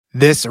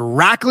This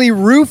Rackley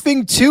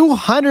Roofing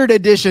 200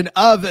 edition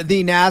of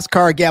the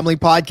NASCAR Gambling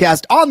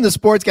Podcast on the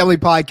Sports Gambling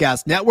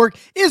Podcast Network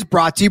is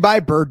brought to you by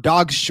Bird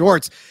Dog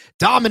Shorts.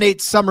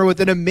 Dominate summer with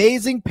an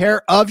amazing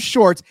pair of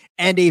shorts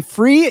and a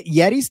free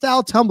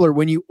Yeti-style tumbler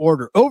when you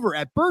order over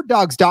at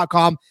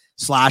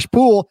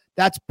birddogs.com/pool.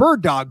 That's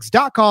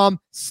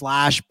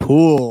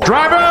birddogs.com/pool.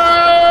 Driver,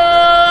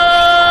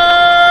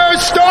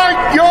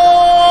 start your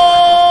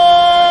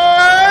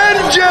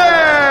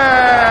engine!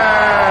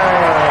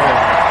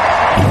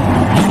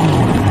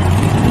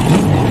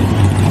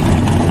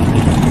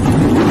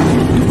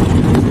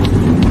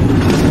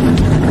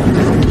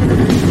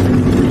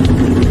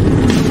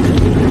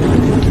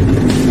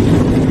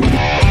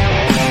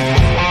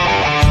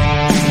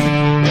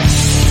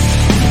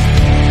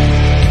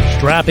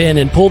 Strap in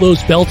and pull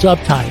those belts up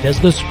tight as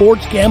the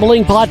Sports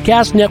Gambling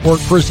Podcast Network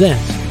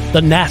presents the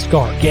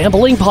NASCAR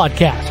Gambling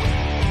Podcast.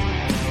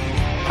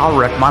 I'll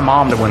wreck my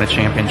mom to win a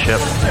championship.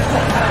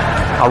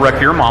 I'll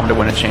wreck your mom to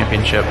win a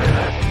championship.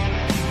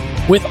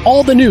 With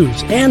all the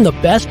news and the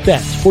best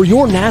bets for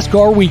your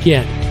NASCAR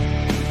weekend.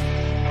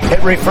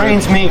 It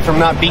refrains me from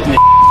not beating the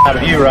out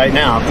of you right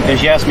now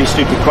because you asked me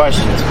stupid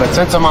questions. But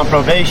since I'm on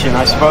probation,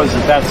 I suppose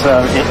that's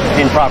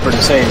improper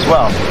to say as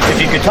well.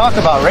 If you could talk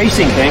about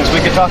racing things, we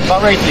could talk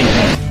about racing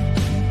things.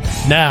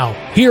 Now,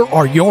 here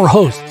are your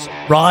hosts,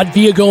 Rod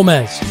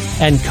Villagomez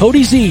and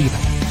Cody Zeeb.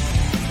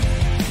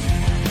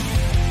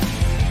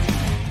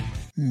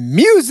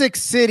 Music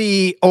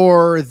City,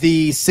 or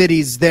the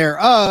cities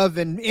thereof,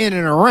 and in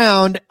and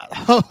around,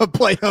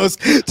 play host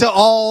to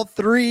all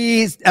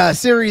three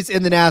series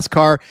in the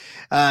NASCAR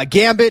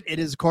Gambit. It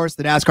is, of course,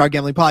 the NASCAR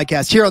Gambling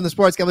Podcast here on the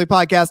Sports Gambling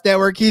Podcast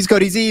Network. He's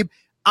Cody Zeeb.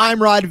 I'm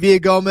Rod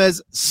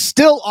Villagomez,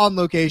 still on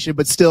location,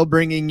 but still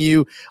bringing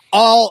you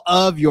all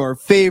of your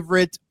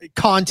favorite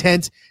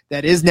content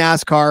that is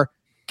NASCAR.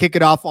 Kick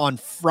it off on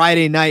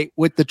Friday night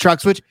with the truck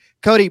switch.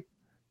 Cody,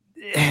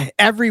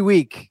 every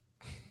week,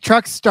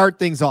 trucks start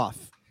things off.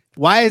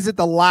 Why is it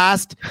the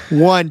last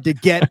one to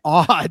get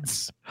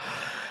odds?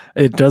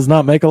 It does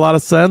not make a lot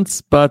of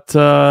sense, but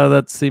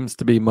that seems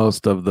to be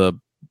most of the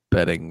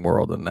betting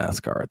world in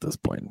NASCAR at this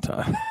point in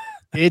time.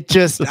 It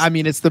just, I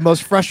mean, it's the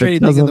most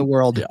frustrating thing in the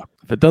world. Yeah.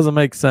 If it doesn't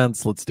make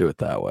sense, let's do it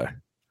that way.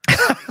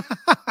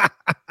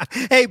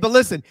 Hey, but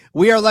listen,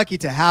 we are lucky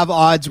to have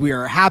odds. We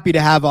are happy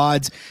to have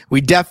odds. We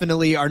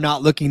definitely are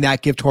not looking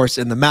that gift horse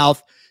in the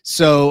mouth.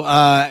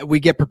 So we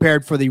get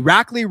prepared for the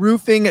Rackley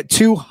Roofing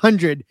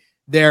 200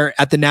 there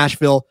at the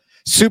Nashville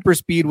Super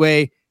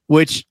Speedway,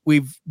 which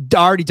we've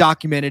already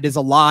documented is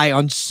a lie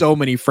on so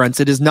many fronts.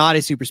 It is not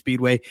a super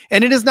speedway,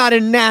 and it is not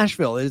in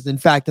Nashville. It is, in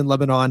fact, in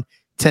Lebanon,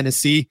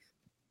 Tennessee,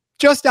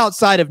 just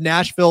outside of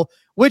Nashville,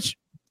 which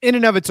in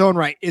and of its own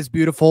right is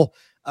beautiful.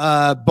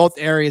 Both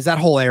areas, that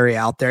whole area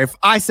out there. If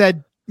I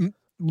said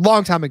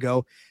long time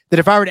ago that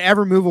if I were to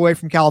ever move away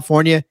from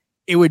California,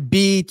 it would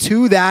be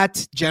to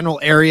that general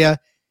area.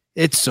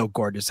 It's so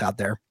gorgeous out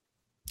there.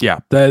 Yeah,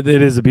 it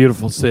is a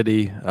beautiful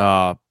city.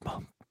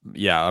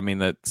 Yeah, I mean,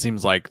 that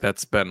seems like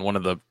that's been one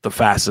of the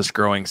fastest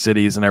growing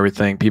cities and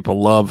everything.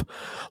 People love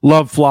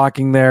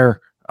flocking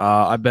there.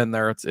 I've been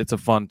there. It's a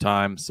fun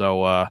time.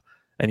 So,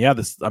 and yeah,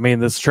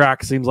 this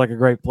track seems like a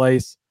great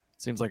place.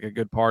 Seems like a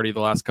good party. The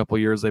last couple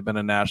of years they've been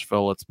in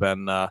Nashville. It's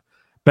been a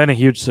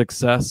huge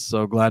success.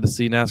 So glad to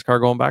see NASCAR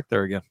going back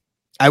there again.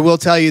 I will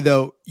tell you,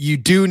 though, you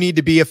do need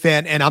to be a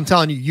fan, and I'm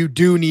telling you, you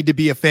do need to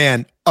be a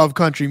fan of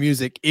country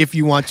music if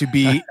you want to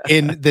be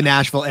in the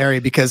Nashville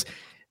area, because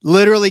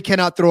literally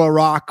cannot throw a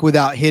rock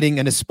without hitting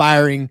an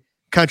aspiring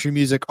country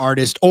music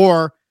artist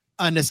or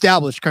an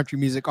established country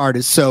music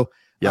artist. So,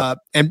 yep.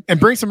 And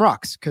bring some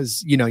rocks,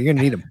 because, you're going to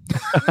need them.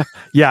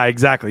 Yeah,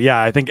 exactly.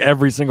 Yeah, I think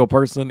every single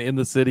person in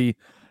the city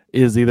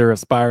is either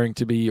aspiring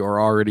to be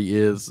or already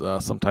is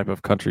some type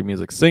of country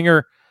music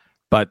singer.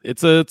 But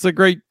it's a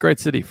great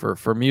city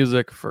for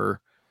music, for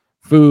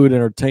food,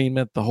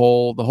 entertainment, the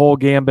whole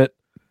gambit.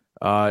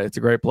 It's a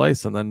great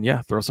place. And then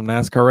throw some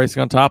NASCAR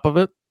racing on top of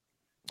it.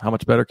 How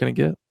much better can it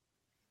get?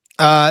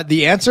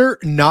 The answer,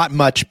 not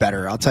much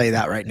better. I'll tell you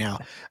that right now.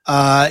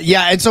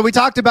 And so we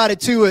talked about it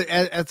too,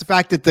 at the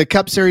fact that the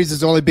Cup Series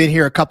has only been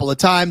here a couple of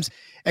times.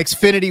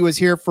 Xfinity was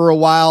here for a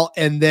while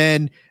and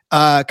then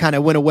kind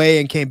of went away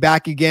and came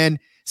back again.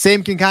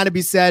 Same can kind of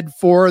be said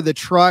for the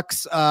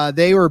trucks.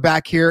 They were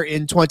back here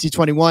in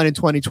 2021 and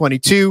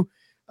 2022.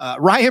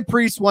 Ryan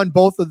Preece won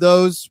both of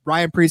those.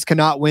 Ryan Preece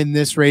cannot win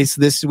this race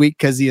this week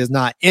because he is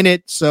not in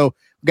it. So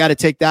we got to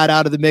take that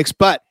out of the mix.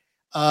 But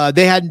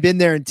they hadn't been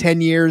there in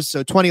 10 years.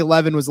 So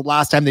 2011 was the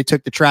last time they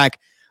took the track.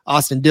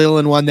 Austin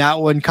Dillon won that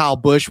one. Kyle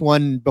Busch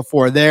won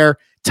before there.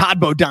 Todd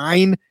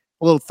Bodine,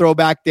 a little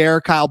throwback there.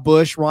 Kyle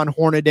Busch, Ron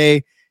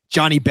Hornaday,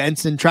 Johnny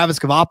Benson, Travis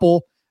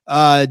Kvapil,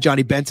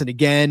 Johnny Benson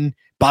again.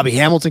 Bobby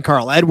Hamilton,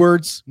 Carl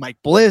Edwards, Mike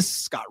Bliss,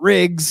 Scott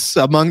Riggs,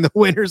 among the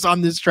winners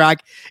on this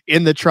track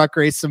in the truck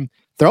race. Some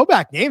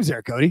throwback names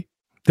there, Cody.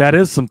 That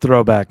is some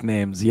throwback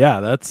names. Yeah,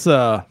 that's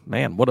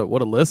man, what a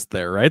list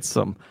there, right?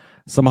 Some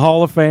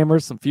Hall of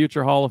Famers, some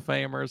future Hall of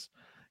Famers.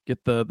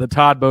 Get the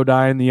Todd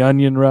Bodine, the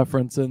Onion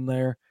reference in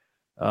there.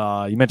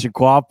 You mentioned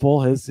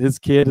Quapple. His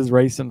kid is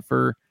racing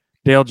for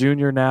Dale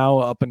Jr. now,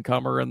 up and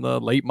comer in the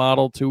late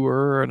model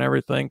tour and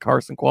everything.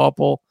 Carson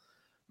Quapple.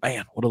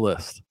 Man, what a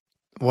list.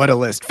 What a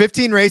list.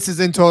 15 races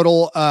in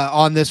total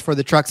on this for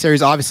the Truck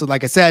Series. Obviously,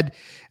 like I said,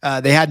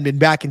 they hadn't been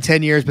back in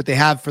 10 years, but they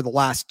have for the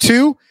last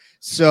 2.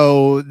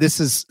 So this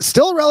is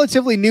still a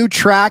relatively new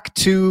track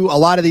to a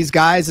lot of these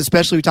guys,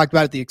 especially we talked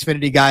about it, the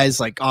Xfinity guys.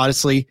 Like,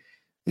 honestly,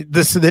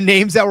 the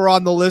names that were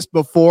on the list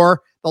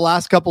before the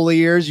last couple of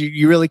years,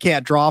 you really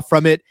can't draw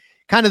from it.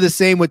 Kind of the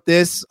same with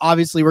this.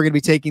 Obviously, we're going to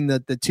be taking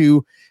the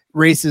 2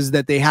 races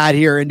that they had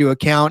here into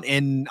account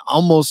and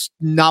almost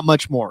not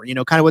much more.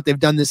 Kind of what they've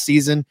done this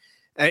season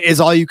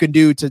is all you can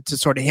do to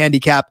sort of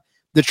handicap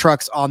the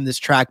trucks on this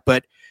track.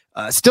 But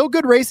still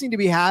good racing to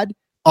be had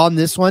on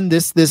this one.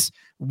 This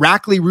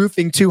Rackley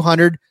Roofing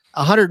 200,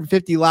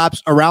 150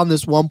 laps around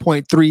this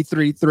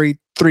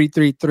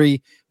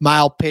 1.333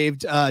 mile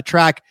paved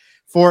track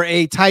for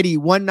a tidy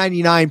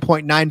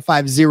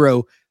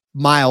 199.950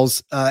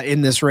 miles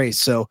in this race.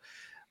 So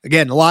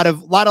again, a lot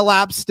of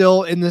laps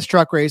still in this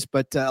truck race,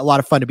 but a lot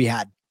of fun to be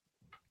had.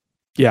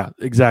 Yeah,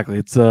 exactly.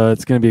 It's going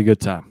to be a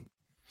good time.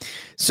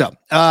 So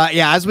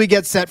as we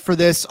get set for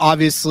this,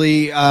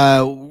 obviously,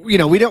 we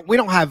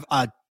don't have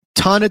a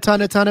ton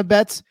of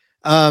bets.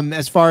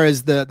 As far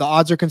as the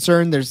odds are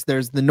concerned, there's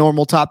the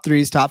normal top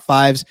 3s, top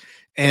 5s,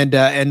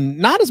 and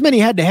not as many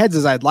head to heads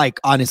as I'd like,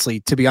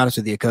 honestly, to be honest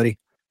with you, Cody.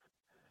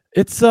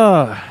 It's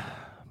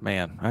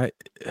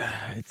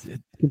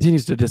it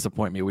continues to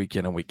disappoint me week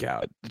in and week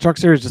out. The Truck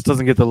Series just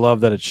doesn't get the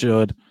love that it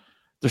should.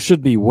 There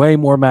should be way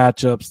more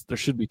matchups. There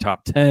should be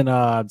top 10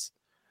 odds.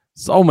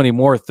 So many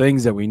more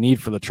things that we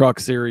need for the Truck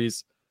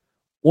Series.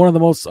 One of the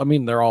most,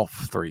 they're all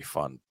 3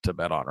 fun to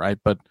bet on, right?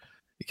 But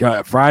you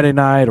got Friday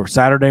night or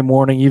Saturday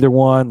morning, either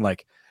one,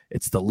 like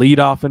it's the lead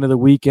off into the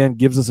weekend,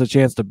 gives us a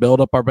chance to build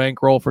up our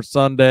bankroll for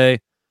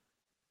Sunday.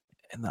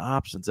 And the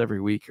options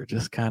every week are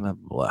just kind of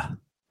blah.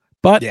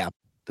 But yeah,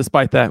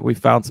 despite that, we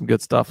found some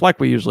good stuff like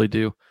we usually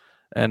do.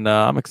 And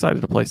I'm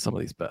excited to place some of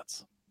these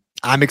bets.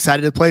 I'm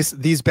excited to place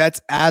these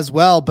bets as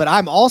well, but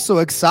I'm also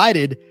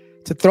excited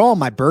to throw on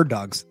my bird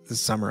dogs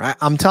this summer.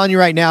 I'm telling you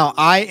right now,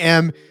 I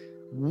am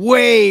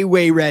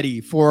way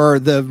ready for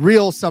the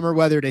real summer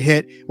weather to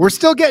hit. We're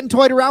still getting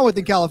toyed around with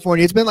in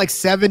California. It's been like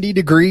 70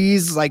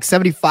 degrees, like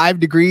 75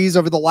 degrees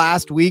over the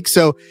last week.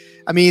 So,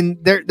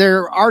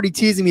 they're already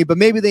teasing me, but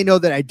maybe they know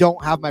that I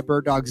don't have my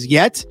bird dogs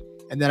yet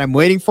and that I'm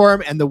waiting for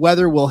them, and the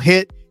weather will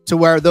hit to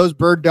where those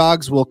bird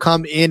dogs will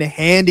come in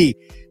handy.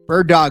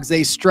 Bird dogs,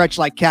 they stretch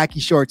like khaki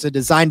shorts and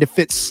designed to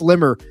fit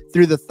slimmer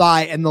through the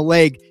thigh and the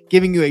leg,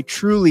 giving you a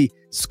truly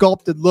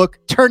sculpted look,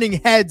 turning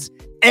heads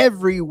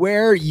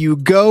everywhere you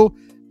go.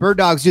 Bird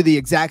dogs do the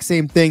exact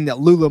same thing that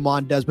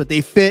Lululemon does, but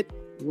they fit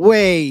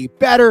way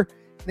better.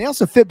 They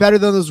also fit better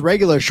than those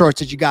regular shorts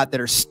that you got that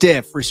are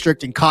stiff,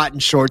 restricting cotton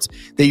shorts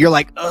that you're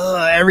like,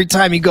 every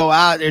time you go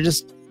out, they're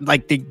just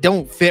like, they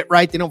don't fit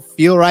right. They don't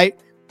feel right.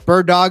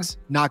 Bird dogs,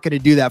 not going to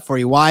do that for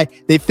you. Why?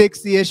 They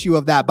fixed the issue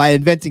of that by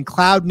inventing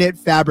cloud knit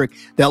fabric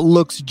that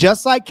looks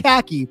just like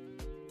khaki,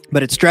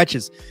 but it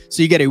stretches.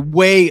 So you get a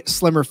way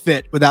slimmer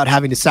fit without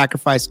having to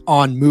sacrifice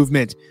on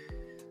movement.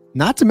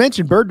 Not to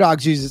mention, Bird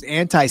Dogs uses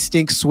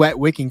anti-stink sweat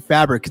wicking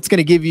fabric. It's going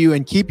to give you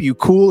and keep you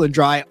cool and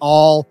dry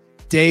all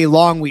day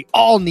long. We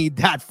all need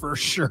that for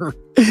sure.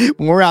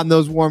 When we're out in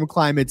those warm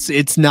climates,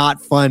 it's not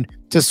fun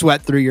to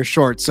sweat through your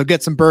shorts. So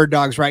get some Bird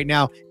Dogs right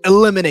now.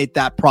 Eliminate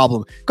that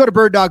problem. Go to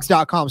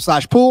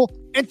birddogs.com/pool.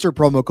 Enter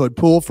promo code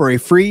POOL for a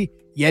free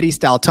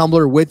Yeti-style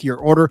tumbler with your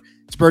order.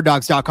 It's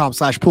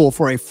birddogs.com/pool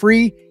for a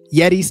free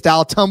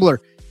Yeti-style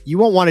tumbler. You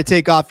won't want to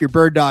take off your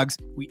Bird Dogs.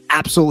 We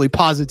absolutely,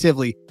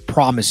 positively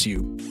promise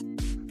you.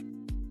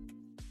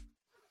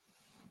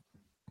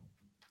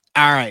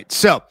 All right.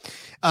 So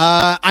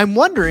I'm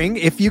wondering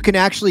if you can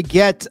actually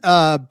get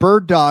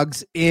Bird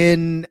Dogs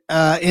in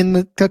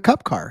the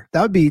Cup car.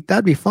 That'd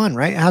be fun,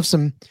 right? Have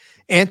some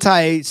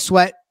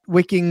anti-sweat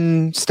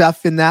wicking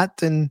stuff in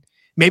that, and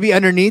maybe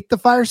underneath the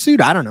fire suit.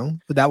 I don't know.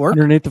 Would that work?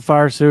 Underneath the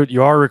fire suit,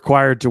 you are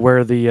required to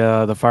wear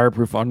the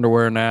fireproof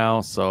underwear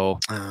now, so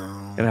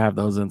gonna have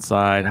those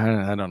inside.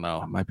 I don't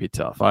know. It might be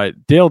tough.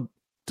 Dale,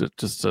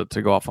 just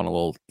to go off on a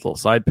little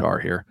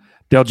sidebar here.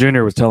 Dale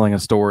Jr. was telling a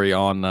story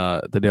on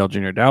the Dale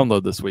Jr.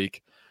 download this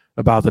week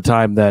about the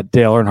time that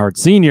Dale Earnhardt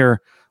Sr.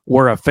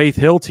 wore a Faith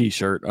Hill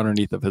t-shirt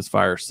underneath of his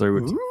fire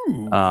suit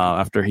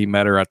after he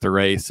met her at the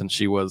race, and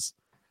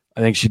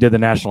I think she did the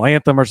national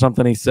anthem or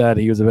something. He said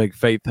he was a big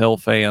Faith Hill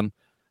fan.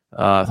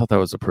 I thought that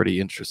was a pretty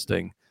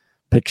interesting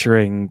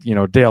picturing,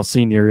 Dale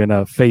Sr. in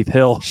a Faith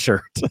Hill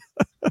shirt.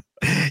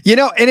 And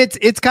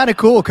it's kind of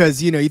cool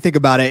because, you think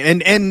about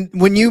it. And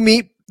when you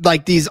meet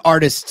like these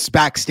artists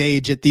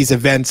backstage at these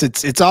events,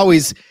 it's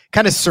always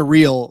kind of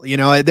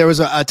surreal. There was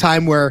a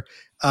time where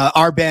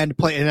our band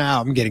played, and now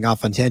I'm getting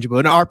off on tangent,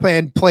 but our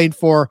band played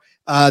for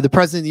the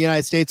president of the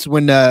United States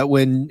when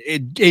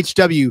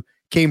HW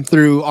came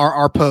through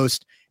our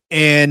post,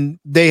 and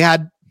they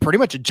had pretty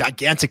much a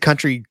gigantic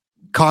country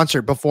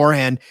concert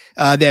beforehand.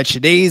 They had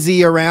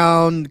Shadazy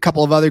around, a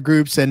couple of other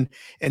groups, and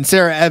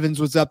Sarah Evans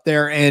was up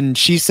there, and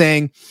she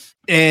sang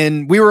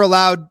and we were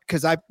allowed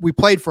because we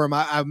played for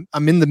them.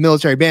 I'm in the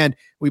military band.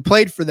 We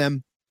played for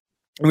them,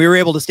 and we were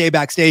able to stay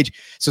backstage.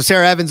 So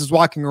Sarah Evans is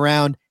walking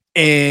around,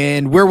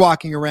 and we're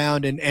walking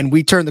around, and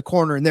we turn the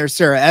corner, and there's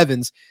Sarah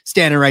Evans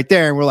standing right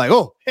there, and we're like,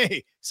 oh,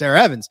 hey,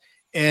 Sarah Evans.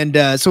 And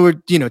so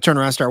we're, turn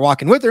around, start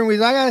walking with her, and we're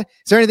like,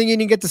 is there anything you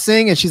didn't get to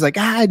sing? And she's like,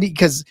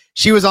 because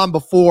she was on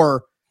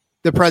before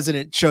the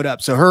president showed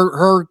up. So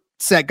her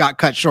set got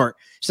cut short.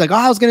 She's like,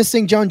 I was going to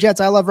sing Joan Jett's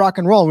I Love Rock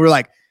and Roll. And we were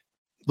like,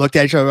 looked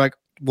at each other like,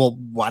 well,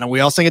 why don't we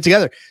all sing it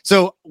together?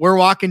 So we're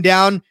walking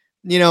down,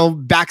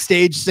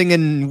 backstage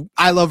singing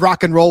I Love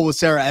Rock and Roll with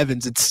Sarah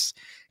Evans. It's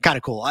kind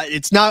of cool.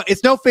 It's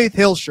no Faith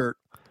Hill shirt,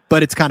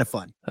 but it's kind of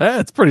fun.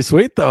 It's pretty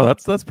sweet though.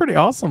 That's pretty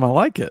awesome. I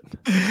like it.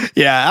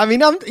 Yeah. I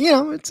mean,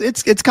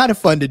 it's kind of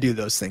fun to do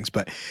those things,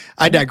 but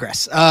I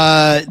digress.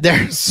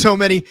 There's so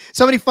many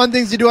fun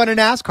things to do on a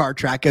NASCAR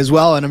track as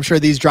well. And I'm sure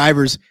these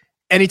drivers,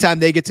 anytime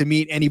they get to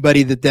meet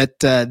anybody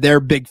that they're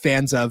big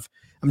fans of,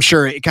 I'm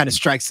sure it kind of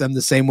strikes them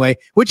the same way,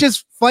 which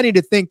is funny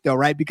to think though,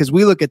 right? Because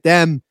we look at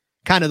them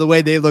kind of the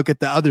way they look at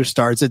the other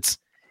stars. It's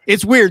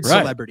weird,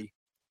 right. Celebrity.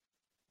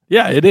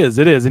 Yeah, it is.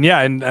 And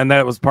yeah, and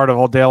that was part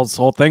of Dale's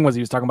whole thing was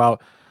he was talking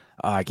about,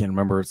 I can't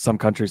remember, some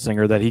country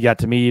singer that he got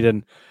to meet,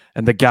 and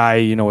the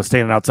guy, was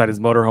standing outside his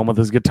motorhome with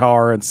his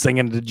guitar and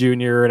singing to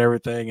Junior and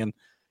everything. And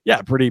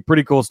yeah,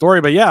 pretty cool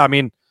story. But yeah, I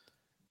mean,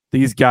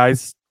 these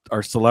guys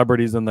are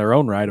celebrities in their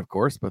own right, of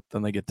course, but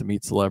then they get to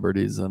meet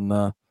celebrities,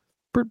 and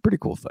pretty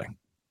cool thing.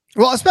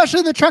 Well,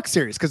 especially in the truck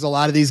series, because a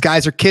lot of these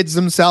guys are kids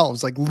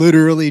themselves, like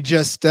literally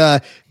just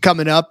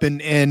coming up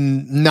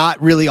and not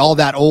really all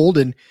that old,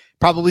 and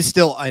probably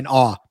still in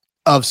awe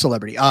of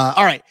celebrity.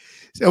 All right.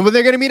 So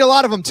they're going to meet a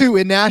lot of them too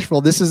in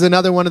Nashville. This is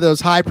another one of those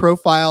high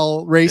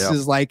profile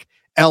races, like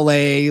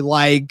LA,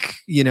 like,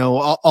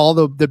 all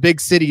the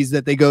big cities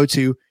that they go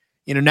to.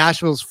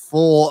 Nashville's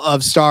full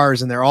of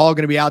stars, and they're all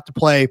going to be out to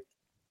play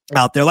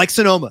out there, like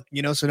Sonoma.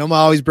 Sonoma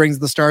always brings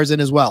the stars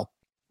in as well.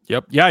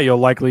 Yep. Yeah, you'll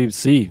likely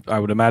see, I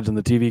would imagine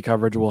the TV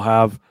coverage will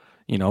have,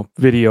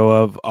 video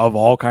of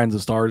all kinds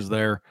of stars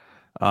there.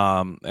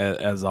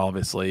 As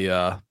obviously,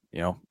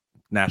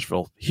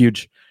 Nashville,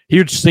 huge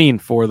scene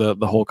for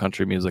the whole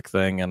country music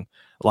thing, and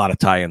a lot of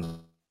tie-ins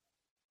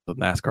with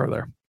NASCAR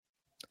there.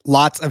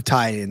 Lots of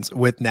tie-ins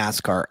with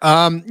NASCAR.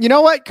 You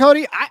know what,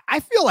 Cody?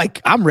 I feel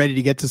like I'm ready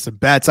to get to some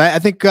bets. I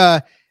think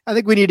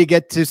we need to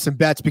get to some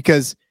bets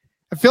because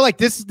I feel like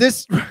this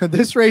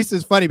race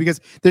is funny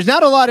because there's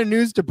not a lot of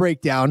news to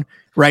break down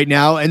right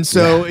now, and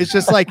so it's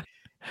just like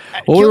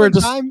we were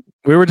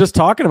just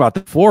talking about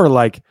that before.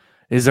 Like,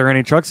 is there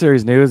any Truck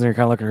Series news? And you're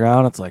kind of looking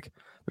around. It's like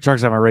the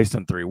trucks haven't raced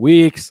in 3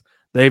 weeks.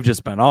 They've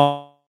just been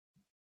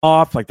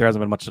off. Like there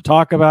hasn't been much to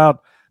talk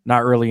about.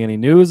 Not really any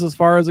news as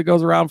far as it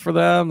goes around for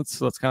them.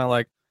 So it's kind of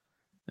like,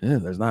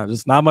 there's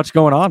not much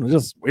going on.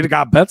 We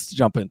got bets to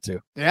jump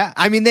into. Yeah,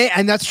 I mean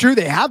and that's true.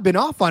 They have been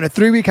off on a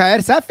 3-week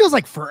hiatus. That feels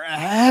like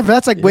forever.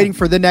 That's like waiting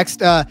for the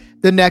next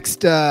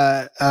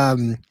F1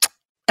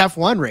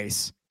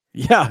 race.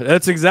 Yeah,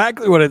 that's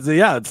exactly what it's.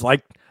 Yeah, it's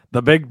like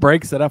the big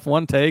breaks that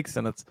F1 takes,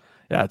 and it's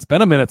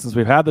been a minute since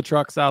we've had the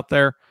trucks out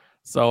there.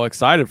 So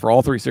excited for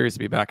all 3 series to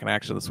be back in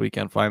action this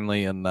weekend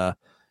finally, and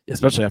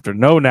especially after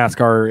no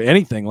NASCAR or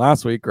anything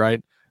last week.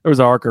 Right, there was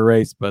an ARCA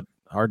race, but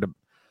hard to.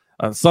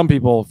 Some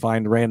people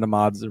find random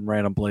odds in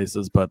random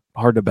places, but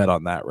hard to bet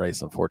on that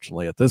race,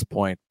 unfortunately, at this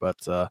point. But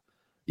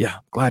yeah,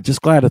 glad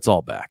it's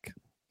all back.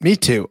 Me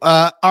too.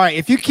 All right,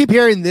 if you keep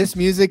hearing this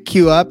music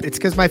cue up, it's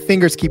because my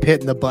fingers keep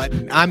hitting the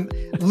button. I'm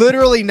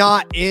literally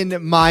not in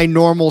my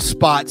normal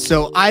spot,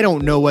 so I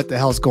don't know what the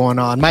hell's going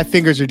on. My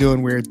fingers are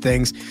doing weird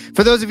things.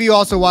 For those of you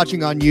also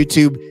watching on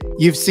YouTube,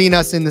 you've seen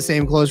us in the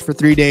same clothes for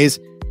 3 days.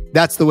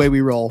 That's the way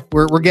we roll.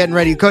 We're getting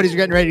ready. Cody's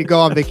getting ready to go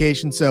on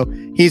vacation, so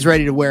he's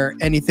ready to wear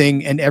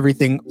anything and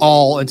everything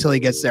all until he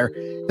gets there.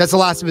 That's the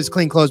last of his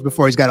clean clothes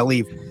before he's got to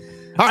leave.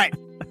 All right.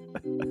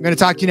 I'm going to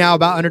talk to you now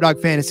about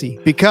Underdog Fantasy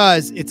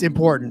because it's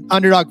important.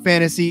 Underdog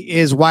Fantasy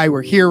is why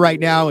we're here right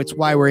now. It's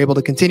why we're able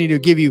to continue to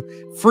give you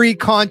free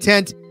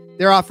content.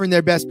 They're offering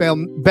their Best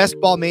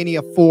Ball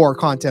Mania 4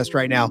 contest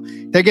right now.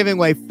 They're giving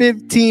away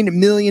 $15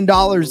 million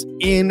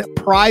in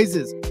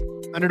prizes.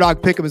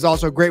 Underdog Pick'em is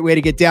also a great way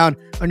to get down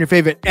on your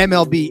favorite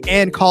MLB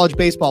and college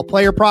baseball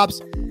player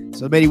props.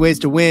 So many ways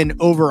to win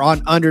over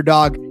on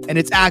Underdog, and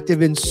it's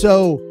active in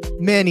so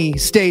many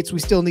states. We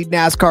still need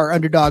NASCAR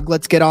Underdog.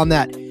 Let's get on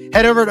that.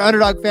 Head over to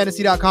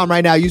UnderdogFantasy.com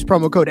right now. Use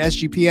promo code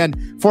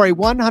SGPN for a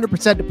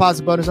 100%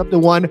 deposit bonus up to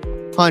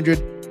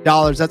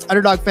 $100. That's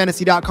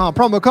UnderdogFantasy.com.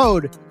 Promo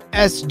code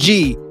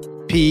SGPN.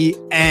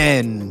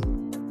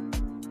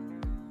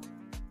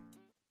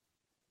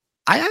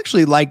 I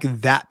actually like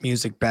that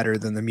music better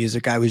than the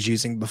music I was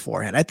using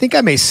beforehand. I think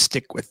I may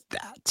stick with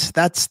that.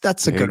 That's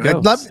a good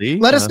one.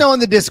 Let us know in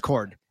the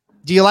Discord.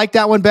 Do you like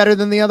that one better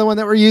than the other one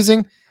that we're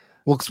using?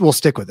 We'll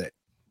stick with it.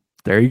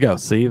 There you go.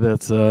 See,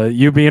 that's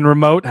you being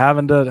remote,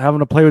 having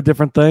to play with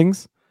different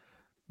things.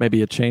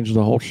 Maybe it changed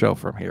the whole show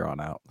from here on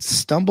out.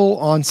 Stumble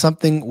on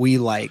something we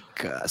like.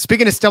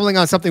 Speaking of stumbling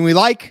on something we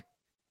like,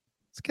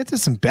 let's get to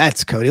some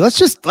bets, Cody. Let's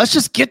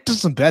just get to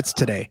some bets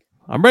today.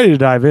 I'm ready to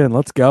dive in.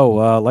 Let's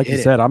go. Like Hit you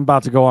it. said, I'm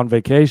about to go on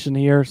vacation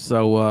here,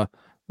 so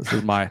this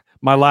is my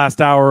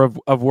last hour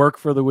of work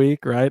for the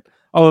week, right?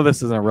 Although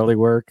this isn't really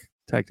work.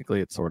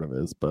 Technically, it sort of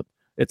is, but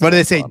it's What do more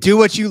they say? fun. Do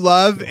what you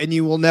love, and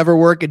you will never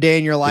work a day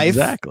in your life.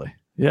 Exactly.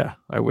 Yeah.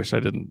 I wish I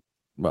didn't.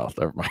 Well,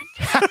 never mind.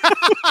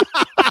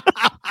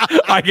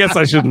 I guess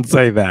I shouldn't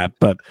say that,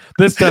 but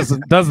this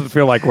doesn't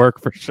feel like work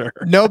for sure.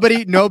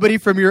 Nobody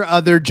from your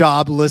other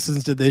job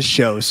listens to this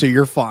show, so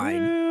you're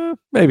fine.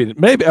 Maybe. I'm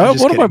just One of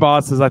my kidding.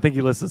 bosses, I think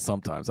he listens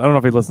sometimes. I don't know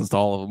if he listens to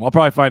all of them. I'll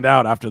probably find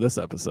out after this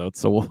episode.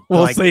 So we'll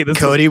Like, see.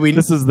 Cody,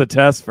 This is the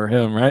test for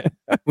him, right?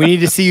 We need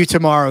to see you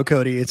tomorrow,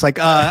 Cody. It's like,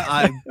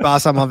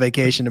 boss, I'm on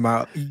vacation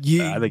tomorrow.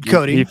 I think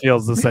Cody. he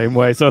feels the same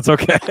way, so it's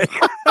okay.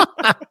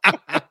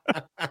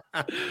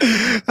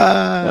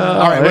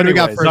 All right, what do we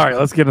got first? Sorry,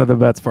 let's get into the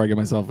bets before I get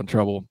myself in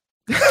trouble.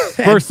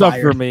 First up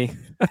for me,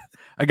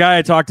 a guy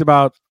I talked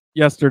about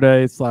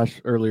yesterday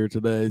 / earlier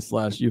today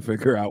 / you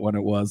figure out when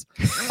it was,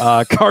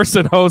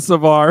 Carson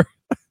Hocevar.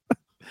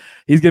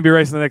 He's going to be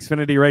racing the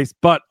Xfinity race,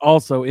 but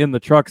also in the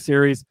truck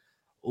series.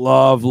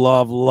 Love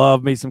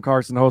me some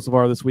Carson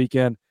Hocevar this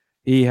weekend.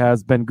 He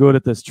has been good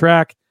at this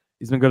track.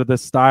 He's been good at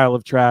this style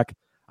of track.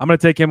 I'm going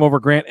to take him over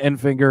Grant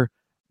Enfinger,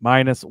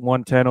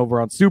 -110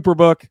 over on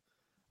Superbook.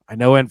 I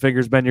know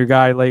Enfinger's been your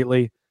guy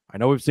lately. I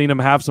know we've seen him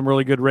have some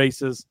really good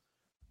races,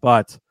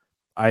 but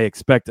I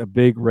expect a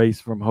big race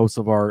from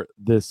Hocevar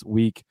this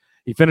week.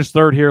 He finished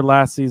third here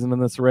last season in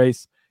this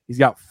race. He's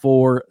got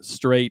 4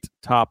 straight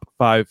top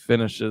 5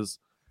 finishes.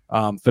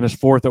 Finished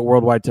fourth at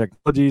Worldwide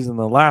Technologies in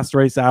the last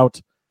race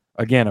out.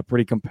 Again, a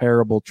pretty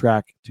comparable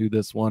track to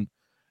this one.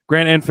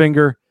 Grant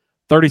Enfinger,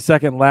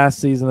 32nd last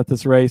season at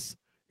this race.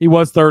 He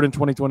was third in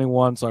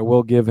 2021, so I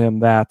will give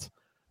him that.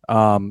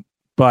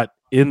 But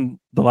in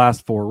the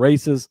last 4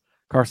 races,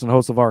 Carson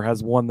Hocevar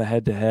has won the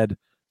head-to-head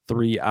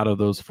 3 out of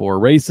those 4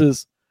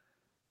 races.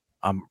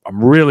 I'm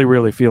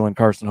really feeling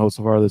Carson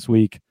Hocevar this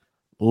week.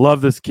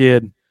 Love this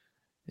kid.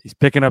 He's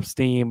picking up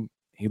steam.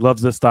 He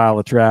loves this style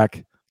of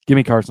track. Give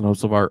me Carson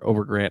Hocevar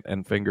over Grant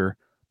Enfinger,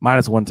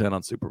 -110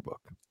 on Superbook.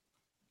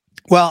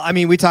 Well, I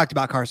mean, we talked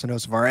about Carson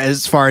Hocevar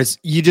as far as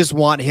you just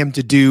want him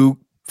to do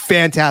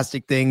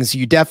fantastic things.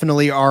 You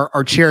definitely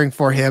are cheering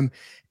for him.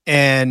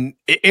 And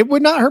it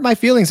would not hurt my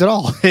feelings at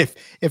all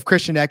if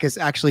Christian Eckes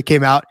actually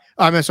came out.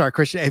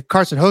 If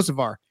Carson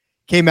Hocevar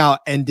came out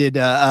and did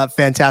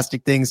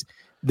fantastic things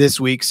this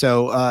week.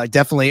 So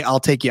definitely I'll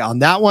take you on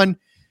that one.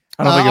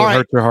 I don't think it would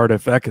hurt your heart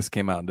if Eckes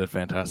came out and did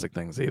fantastic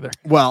things either.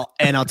 Well,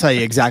 and I'll tell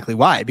you exactly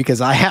why, because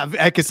I have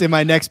Eckes in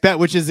my next bet,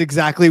 which is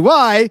exactly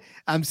why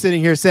I'm sitting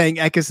here saying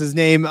Eckes'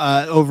 name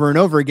over and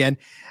over again.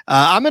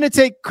 I'm going to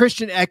take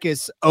Christian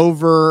Eckes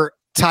over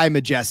Ty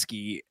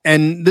Majeski,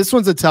 and this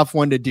one's a tough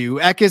one to do.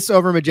 Eckes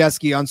over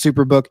Majeski on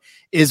Superbook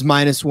is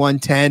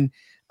 -110.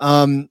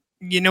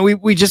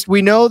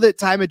 We know that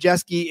Ty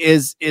Majeski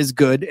is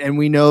good, and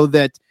we know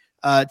that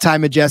Ty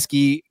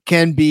Majeski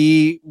can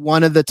be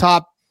one of the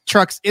top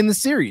trucks in the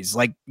series,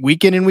 like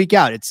week in and week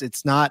out.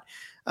 It's not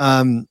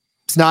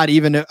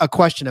even a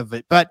question of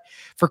it. But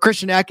for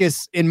Christian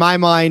Eckes, in my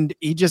mind,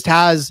 he just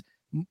has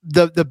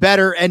the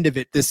better end of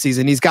it this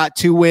season. He's got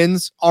 2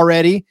 wins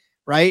already,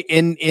 right?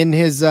 In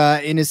his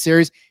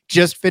series.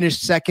 Just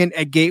finished second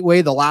at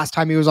Gateway the last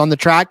time he was on the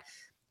track,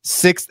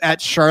 6th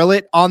at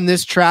Charlotte on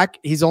this track.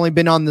 He's only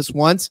been on this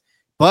once,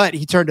 but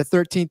he turned a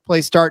 13th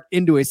place start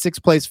into a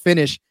 6th place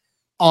finish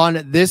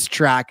on this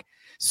track.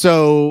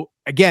 So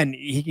again,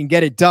 he can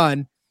get it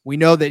done. We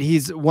know that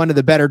he's one of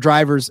the better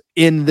drivers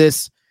in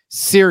this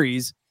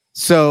series.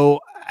 So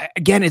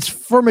again, it's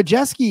for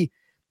Majeski.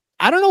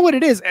 I don't know what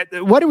it is.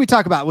 What did we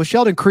talk about with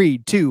Sheldon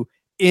Creed too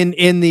in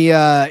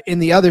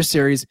the other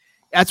series?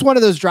 That's one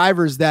of those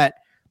drivers that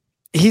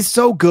he's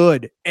so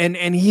good and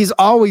he's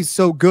always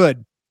so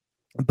good,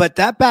 but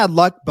that bad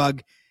luck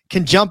bug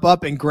can jump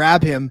up and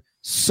grab him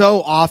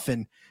so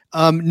often.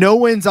 No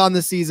wins on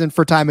the season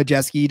for Ty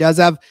Majeski. He does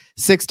have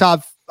 6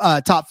 top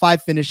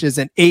 5 finishes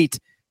and 8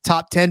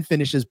 top 10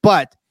 finishes.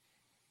 But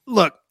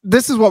look,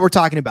 this is what we're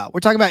talking about. We're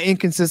talking about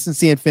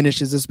inconsistency in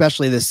finishes,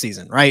 especially this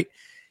season, right?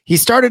 He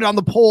started on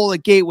the pole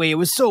at Gateway. It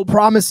was so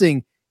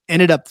promising.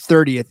 Ended up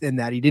 30th in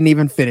that. He didn't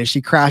even finish.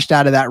 He crashed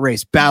out of that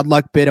race. Bad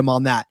luck bit him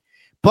on that.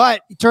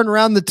 But he turned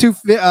around the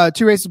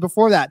two races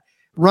before that.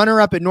 Runner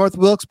up at North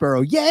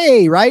Wilkesboro.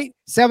 Yay, right?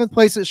 7th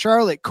place at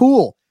Charlotte.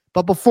 Cool.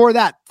 But before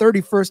that,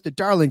 31st at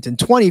Darlington,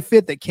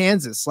 25th at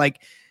Kansas.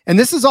 And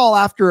this is all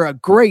after a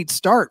great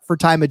start for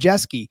Ty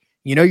Majeski.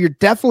 You know, you're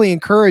definitely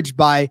encouraged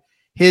by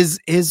his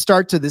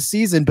start to the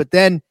season, but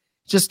then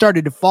just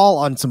started to fall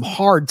on some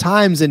hard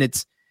times. And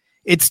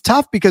it's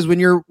tough because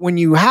when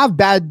you have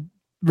bad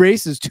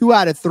races, 2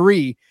 out of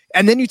 3,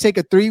 and then you take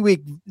a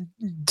 3-week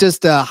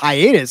just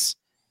hiatus,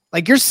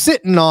 like you're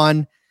sitting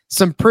on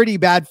some pretty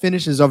bad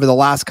finishes over the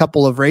last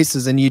couple of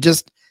races. And you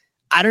just,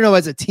 I don't know,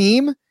 as a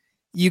team,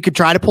 you could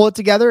try to pull it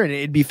together and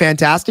it'd be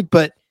fantastic,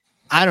 but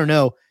I don't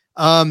know.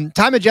 Ty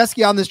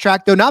Majeski on this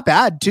track, though, not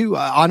bad too.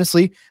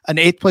 Honestly, an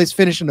 8th place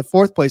finish and a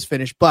 4th place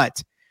finish,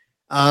 but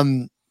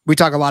we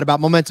talk a lot about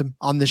momentum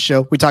on this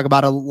show. We talk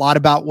about a lot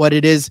about what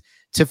it is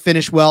to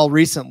finish well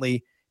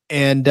recently.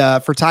 And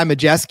for Ty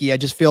Majeski, I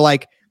just feel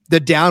like the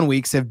down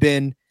weeks have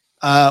been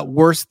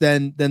worse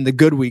than the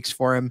good weeks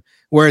for him.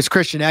 Whereas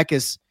Christian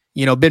Eckes,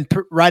 been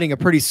riding a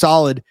pretty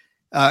solid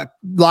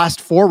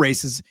last 4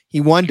 races.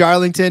 He won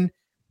Darlington,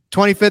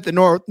 25th at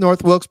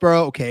North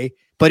Wilkesboro. Okay.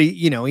 But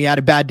he had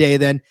a bad day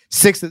then.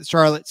 6th at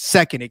Charlotte,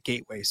 2nd at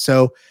Gateway.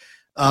 So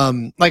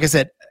like I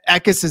said,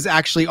 Eckes is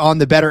actually on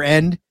the better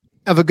end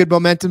of a good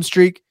momentum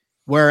streak,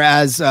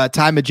 whereas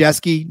Ty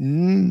Majeski,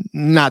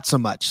 not so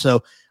much.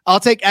 So I'll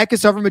take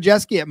Eckes over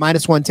Majeski at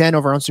 -110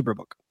 over on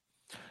Superbook.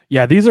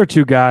 Yeah, these are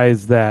 2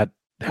 guys that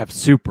have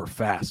super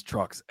fast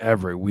trucks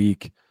every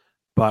week.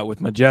 But with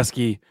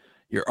Majeski,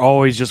 you're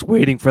always just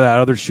waiting for that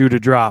other shoe to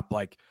drop.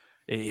 Like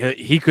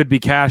he could be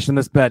cashing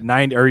this bet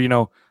 90,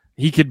 or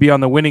he could be on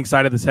the winning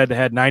side of this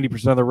head-to-head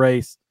 90% of the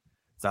race.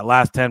 It's that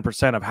last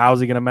 10% of how's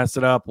he going to mess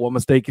it up? What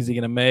mistake is he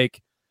going to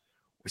make?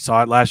 We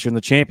saw it last year in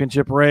the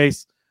championship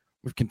race.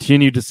 We've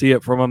continued to see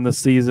it from him this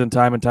season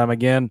time and time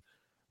again.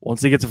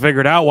 Once he gets it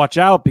figured out, watch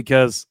out,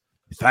 because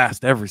he's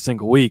fast every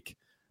single week.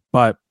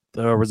 But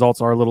the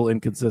results are a little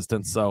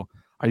inconsistent. So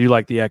I do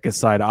like the Eckes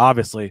side.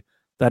 Obviously,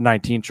 that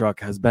 19 truck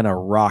has been a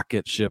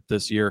rocket ship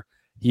this year.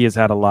 He has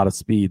had a lot of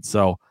speed.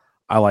 So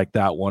I like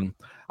that one.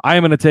 I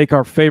am going to take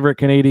our favorite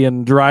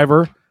Canadian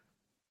driver,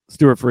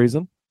 Stuart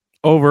Friesen,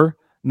 over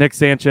Nick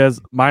Sanchez,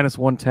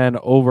 -110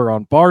 over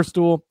on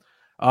Barstool.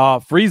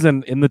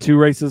 Friesen in the 2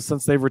 races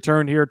since they've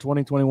returned here,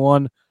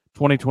 2021,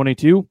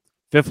 2022,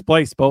 5th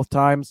place both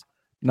times.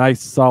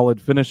 Nice,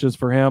 solid finishes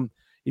for him.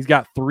 He's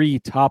got 3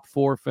 top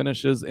 4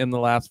 finishes in the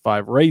last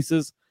 5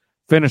 races.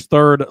 Finished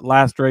 3rd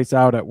last race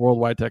out at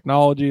Worldwide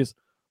Technologies.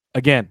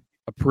 Again,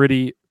 a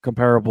pretty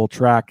comparable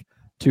track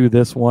to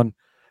this one.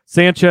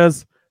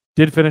 Sanchez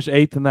did finish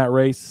 8th in that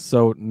race,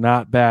 so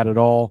not bad at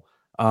all.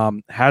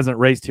 Hasn't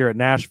raced here at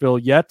Nashville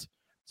yet,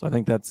 so I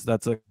think that's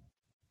a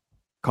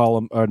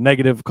column, or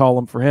negative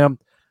column for him.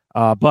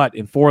 But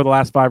in 4 of the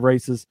last 5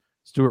 races,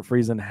 Stuart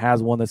Friesen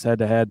has won this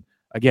head-to-head.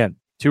 Again,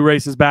 2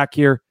 races back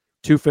here,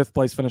 2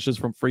 5th-place finishes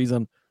from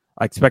Friesen.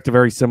 I expect a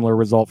very similar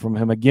result from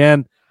him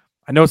again.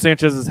 I know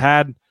Sanchez has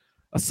had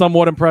a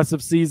somewhat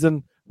impressive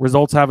season.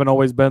 Results haven't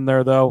always been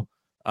there, though.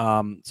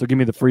 So give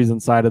me the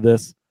Friesen side of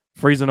this.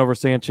 Friesen over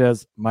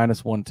Sanchez,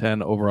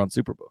 -110 over on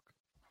Superbook.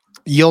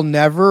 You'll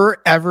never,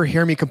 ever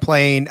hear me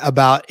complain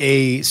about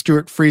a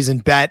Stuart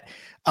Friesen bet.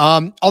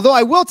 Although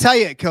I will tell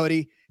you,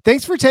 Cody,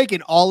 thanks for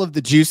taking all of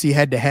the juicy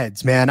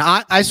head-to-heads, man.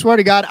 I swear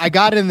to God, I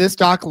got in this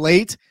doc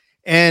late,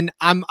 and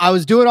I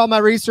was doing all my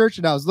research,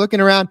 and I was looking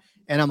around,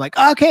 and I'm like,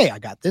 okay, I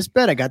got this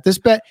bet.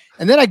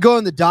 And then I go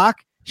in the doc,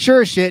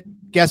 sure as shit,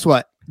 guess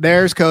what?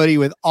 There's Cody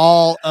with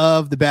all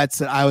of the bets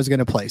that I was going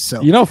to place.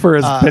 So, for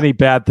as many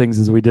bad things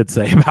as we did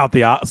say about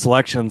the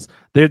selections,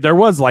 there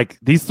was like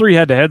these 3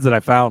 head-to-heads that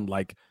I found,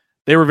 like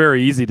they were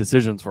very easy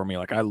decisions for me.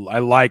 Like I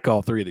like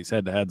all 3 of these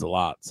head-to-heads a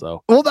lot.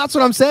 So, well, that's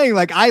what I'm saying.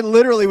 Like I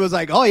literally was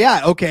like, oh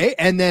yeah, okay.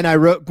 And then I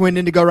went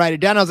in to go write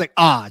it down. I was like,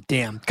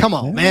 damn, come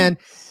on, man.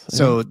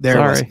 So there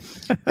it was.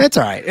 It's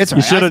all right. It's all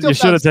right. You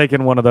should have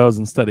taken one of those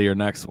instead of your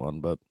next one,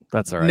 but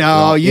that's all right.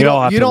 No, you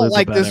don't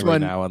like this one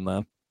now and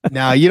then.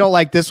 No, you don't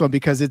like this one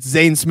because it's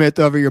Zane Smith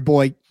over your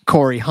boy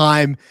Corey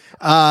Heim.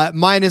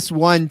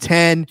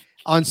 -110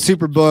 on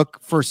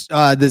Superbook for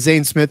the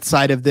Zane Smith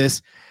side of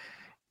this.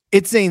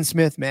 It's Zane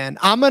Smith, man.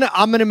 I'm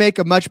gonna make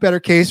a much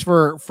better case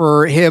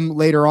for him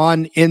later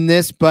on in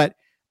this, but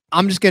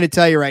I'm just gonna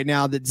tell you right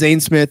now that Zane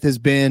Smith has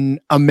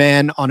been a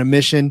man on a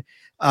mission.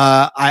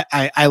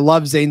 I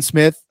love Zane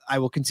Smith. I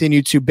will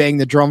continue to bang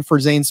the drum for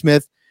Zane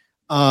Smith.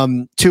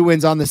 2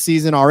 wins on the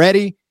season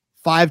already.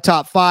 5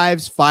 top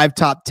 5s, 5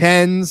 top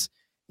 10s.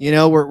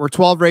 We're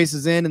 12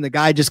 races in, and the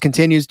guy just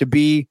continues to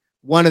be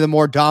one of the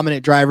more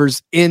dominant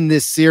drivers in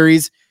this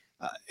series,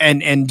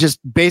 and just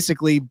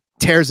basically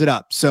tears it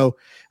up. So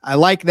I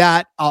like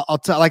that.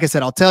 Like I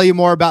said, I'll tell you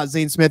more about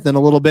Zane Smith in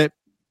a little bit,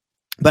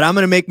 but I'm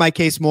going to make my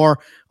case more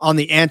on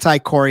the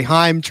anti-Corey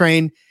Heim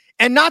train,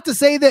 and not to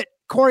say that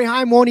Corey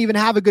Heim won't even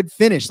have a good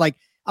finish. Like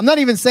I'm not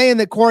even saying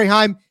that Corey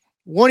Heim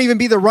won't even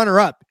be the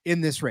runner-up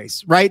in this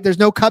race, right? There's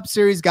no Cup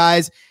Series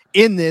guys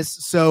in this,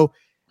 so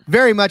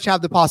very much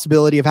have the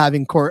possibility of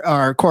having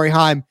Corey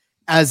Heim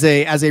as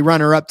a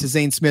runner-up to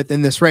Zane Smith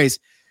in this race.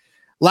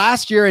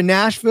 Last year in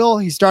Nashville,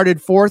 he started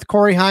 4th.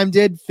 Corey Heim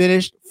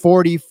finished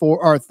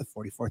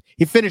 44th.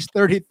 He finished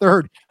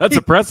 33rd. That's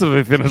impressive.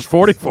 He finished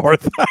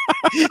 44th.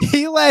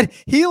 he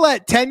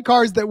let 10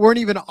 cars that weren't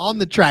even on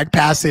the track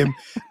pass him.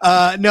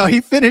 No,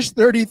 he finished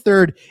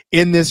 33rd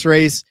in this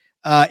race.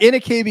 In a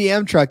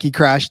KBM truck, he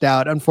crashed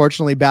out.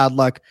 Unfortunately, bad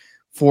luck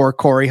for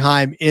Corey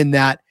Heim in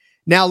that.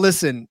 Now,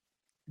 listen,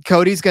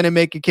 Cody's going to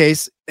make a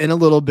case in a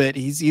little bit.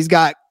 He's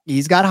got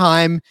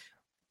Heim,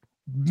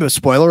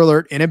 spoiler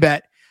alert, in a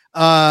bet.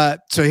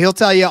 So he'll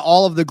tell you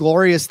all of the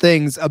glorious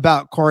things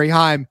about Corey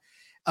Heim.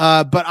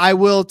 But I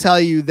will tell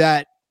you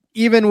that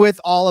even with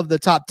all of the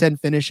top 10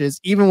 finishes,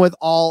 even with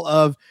all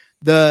of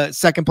the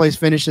second place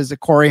finishes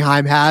that Corey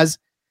Heim has,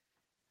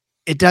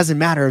 it doesn't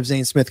matter if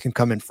Zane Smith can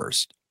come in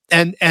first.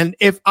 And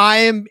if I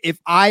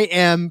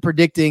am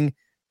predicting,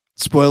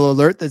 spoiler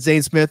alert, that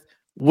Zane Smith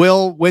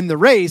will win the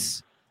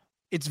race,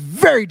 it's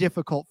very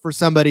difficult for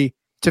somebody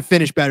to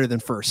finish better than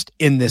first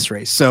in this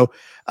race. So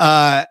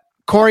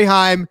Corey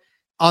Heim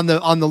on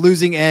the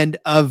losing end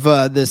of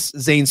this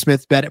Zane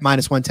Smith bet at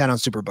 -110 on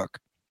Superbook.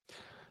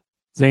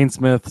 Zane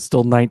Smith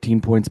still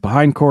 19 points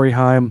behind Corey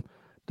Heim,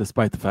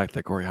 despite the fact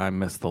that Corey Heim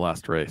missed the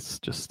last race.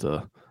 Just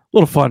a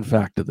little fun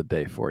fact of the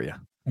day for you.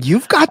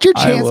 You've got your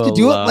chance to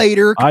do it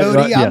later,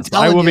 Cody.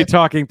 I will be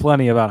talking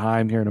plenty about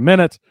Heim here in a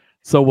minute,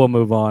 so we'll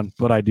move on.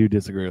 But I do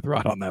disagree with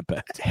Rod on that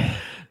bet.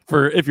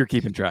 For if you're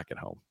keeping track at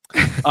home.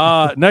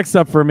 Next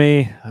up for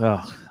me,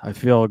 I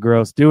feel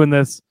gross doing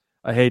this.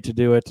 I hate to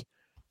do it.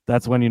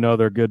 That's when you know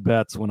they're good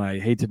bets, when I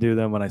hate to do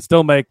them, when I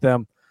still make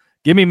them.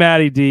 Give me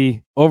Matty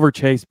D over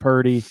Chase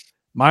Purdy,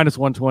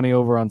 -120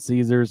 over on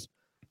Caesars.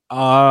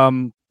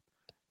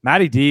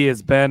 Matty D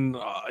has been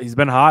he's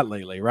been hot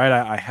lately, right?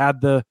 I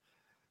had the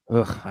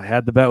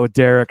bet with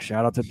Derek.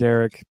 Shout out to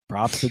Derek.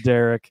 Props to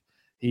Derek.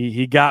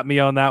 He got me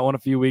on that one a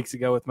few weeks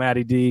ago with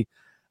Matty D.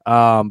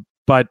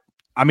 But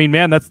I mean,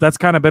 man, that's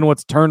kind of been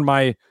what's turned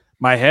my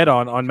head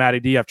on Matty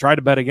D. I've tried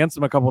to bet against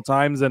him a couple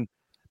times, and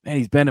man,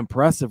 he's been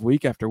impressive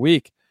week after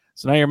week.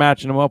 So now you're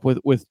matching him up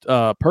with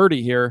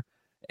Purdy here,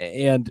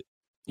 and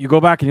you go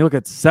back and you look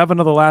at 7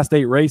 of the last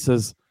 8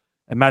 races,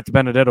 and Matt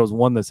DiBenedetto's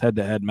won this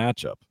head-to-head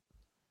matchup.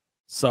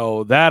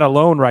 So that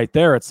alone right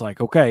there, it's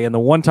like, okay, and the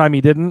one time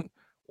he didn't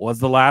was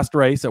the last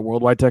race at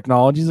Worldwide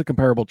Technologies, a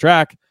comparable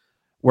track,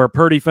 where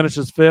Purdy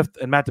finishes 5th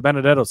and Matt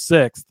DiBenedetto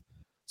 6th.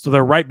 So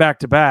they're right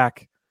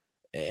back-to-back.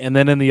 And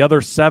then in the other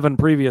 7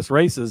 previous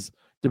races,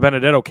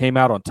 DiBenedetto came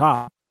out on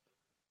top.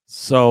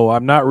 So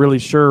I'm not really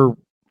sure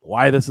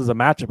why this is a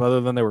matchup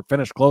other than they were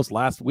finished close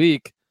last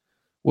week.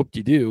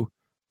 Whoop-de-doo.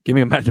 Give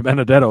me a Matt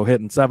DiBenedetto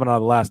hitting 7 out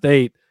of the last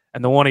 8.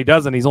 And the one he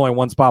doesn't, he's only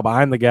 1 spot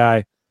behind the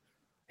guy.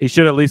 He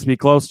should at least be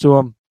close to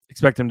him.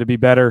 Expect him to be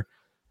better.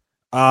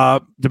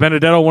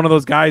 DiBenedetto, one of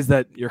those guys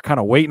that you're kind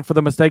of waiting for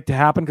the mistake to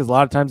happen because a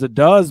lot of times it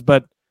does,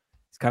 but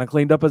he's kind of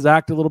cleaned up his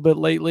act a little bit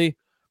lately.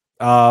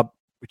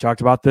 We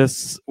talked about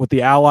this with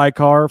the Ally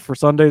car for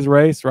Sunday's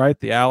race, right?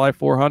 The Ally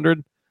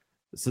 400.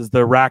 This is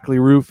the Rackley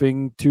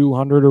Roofing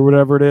 200 or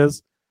whatever it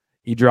is.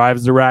 He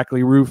drives the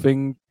Rackley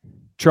Roofing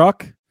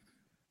truck.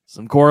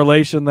 Some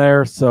correlation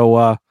there.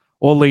 So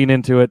we'll lean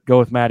into it. Go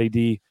with Matty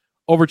D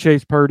over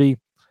Chase Purdy,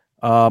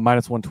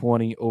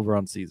 -120 over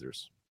on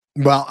Caesars.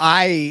 Well,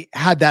 I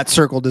had that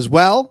circled as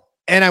well,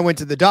 and I went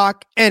to the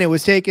doc, and it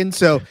was taken.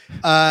 So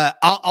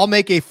I'll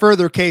make a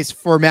further case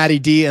for Matty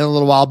D in a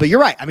little while. But you're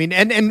right. I mean,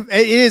 and it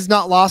is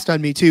not lost on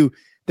me too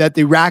that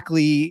the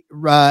Rackley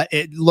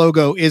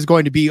logo is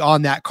going to be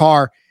on that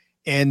car,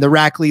 and the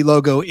Rackley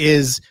logo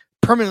is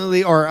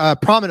permanently or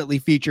prominently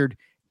featured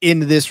in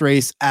this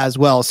race as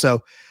well.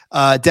 So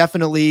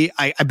definitely,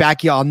 I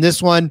back you on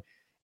this one.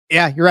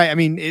 Yeah, you're right. I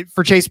mean,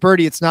 for Chase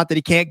Purdy, it's not that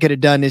he can't get it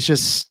done. It's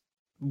just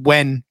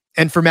when.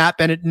 And for Matt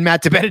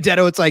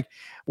DiBenedetto, it's like,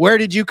 where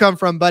did you come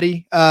from,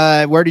 buddy?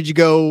 Where did you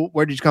go?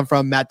 Where did you come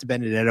from, Matt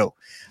DiBenedetto?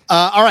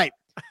 All right.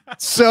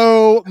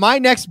 So my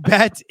next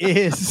bet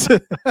is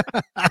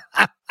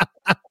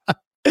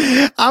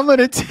I'm going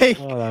to take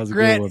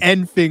Grant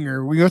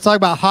Enfinger. We're going to talk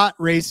about hot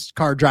race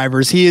car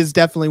drivers. He is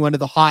definitely one of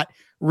the hot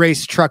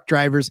race truck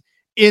drivers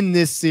in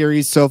this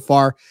series so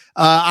far.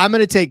 I'm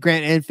going to take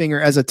Grant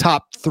Enfinger as a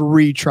top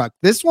 3 truck.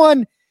 This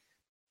one,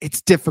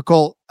 it's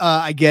difficult.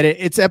 I get it.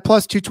 It's at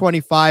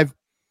 +225,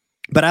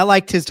 but I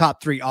liked his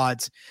top 3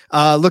 odds.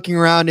 Looking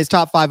around, his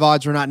top 5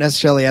 odds were not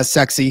necessarily as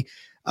sexy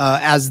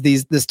as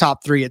this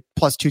top 3 at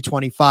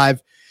 +225.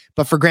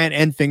 But for Grant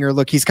Enfinger,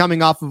 look, he's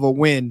coming off of a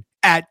win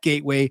at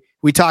Gateway.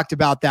 We talked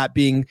about that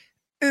being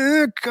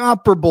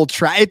comparable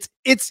track.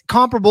 It's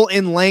comparable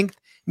in length,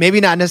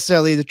 maybe not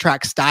necessarily the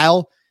track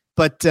style,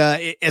 but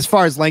as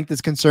far as length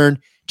is concerned,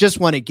 just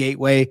won at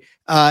Gateway.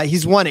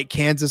 He's won at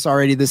Kansas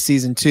already this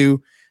season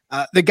too.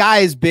 The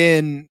guy has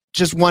been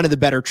just one of the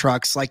better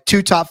trucks, like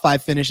 2 top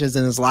 5 finishes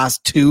in his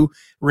last 2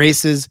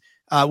 races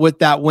with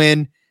that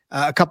win,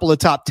 a couple of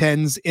top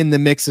 10s in the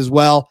mix as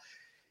well.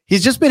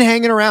 He's just been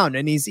hanging around,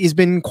 and he's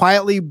been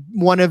quietly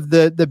one of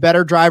the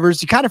better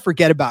drivers. You kind of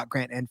forget about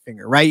Grant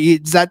Enfinger, right?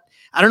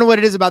 I don't know what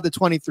it is about the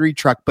 23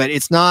 truck, but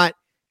it's not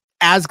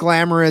as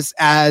glamorous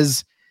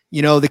as,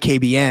 the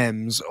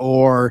KBMs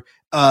or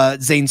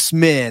Zane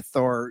Smith,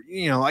 or,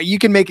 you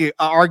can make an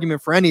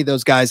argument for any of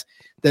those guys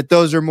that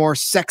those are more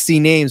sexy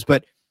names,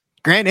 but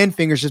Grant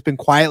Enfinger's just been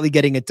quietly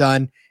getting it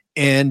done.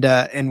 And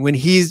when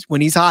he's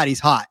hot, he's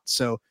hot.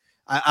 So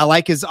I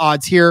like his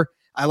odds here.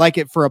 I like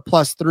it for a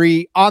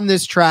 +3 on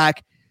this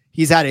track.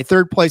 He's had a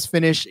 3rd place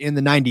finish in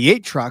the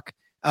 98 truck.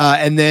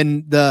 And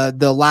then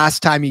the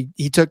last time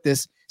he took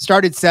this,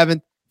 started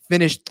 7th,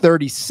 finished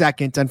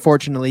 32nd.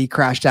 Unfortunately, he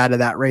crashed out of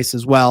that race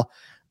as well.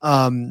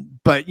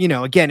 But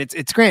again,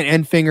 it's Grant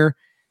Enfinger.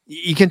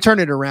 You can turn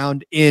it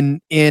around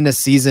in a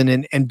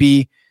season and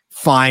be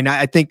fine.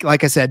 I think,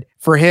 like I said,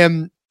 for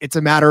him, it's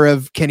a matter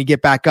of can he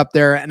get back up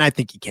there, and I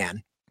think he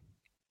can.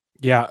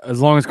 Yeah, as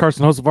long as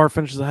Carson Hocevar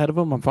finishes ahead of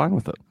him, I'm fine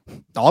with it.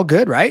 All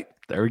good, right?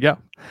 There we go.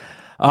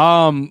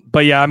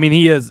 But yeah, I mean,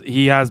 he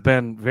has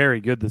been very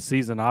good this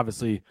season.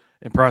 Obviously,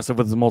 impressive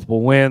with his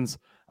multiple wins.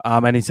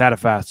 And he's had a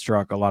fast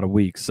truck a lot of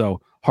weeks,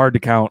 so hard to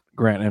count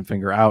Grant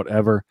Enfinger out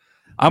ever.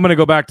 I'm going to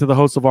go back to the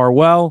Hocevar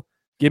well.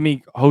 Give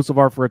me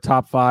Hocevar for a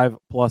top 5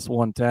 plus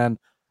 110.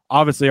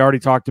 Obviously, I already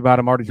talked about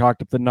him, already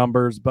talked up the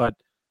numbers, but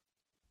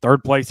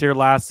third place here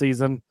last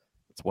season.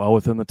 It's well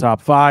within the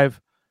top 5.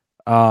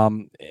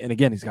 And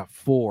again, he's got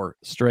 4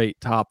 straight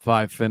top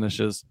 5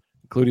 finishes,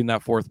 including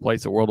that 4th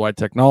place at Worldwide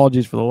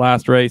Technologies for the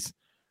last race.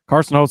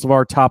 Carson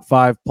Hocevar, top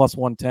 5 plus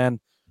 110.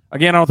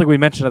 Again, I don't think we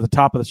mentioned at the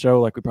top of the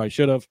show like we probably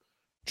should have.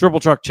 Triple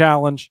Truck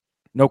Challenge.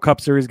 No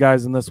Cup Series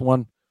guys in this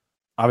one.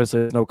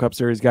 Obviously, no Cup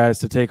Series guys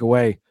to take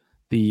away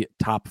the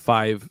top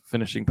 5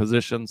 finishing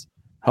positions.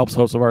 Helps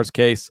Hocevar's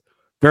case.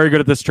 Very good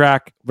at this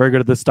track. Very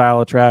good at this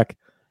style of track.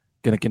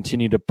 Going to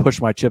continue to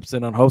push my chips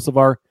in on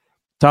Hocevar.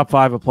 Top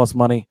 5 at plus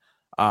money,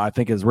 I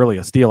think is really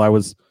a steal. I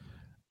was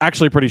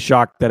actually pretty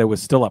shocked that it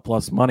was still at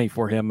plus money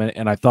for him,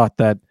 and I thought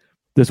that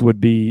this would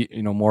be,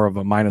 more of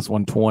a minus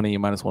 120,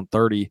 minus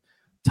 130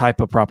 type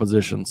of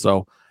proposition.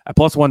 So at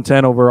plus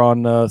 110 over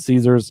on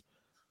Caesars,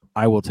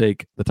 I will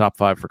take the top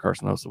 5 for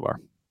Carson Hocevar.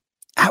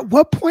 At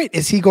what point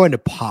is he going to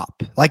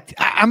pop? Like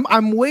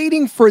I'm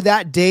waiting for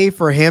that day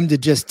for him to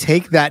just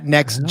take that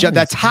next jump,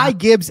 that Ty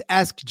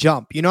Gibbs-esque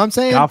jump. You know what I'm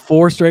saying? Got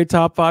 4 straight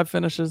top 5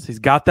 finishes. He's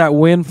got that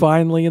win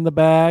finally in the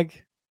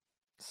bag.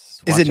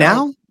 Is it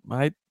now?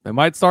 It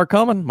might start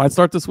coming. Might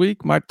start this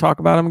week. Might talk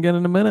about him again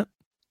in a minute.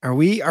 Are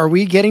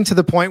we getting to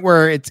the point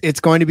where it's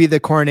going to be the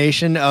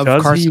coronation of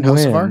Carson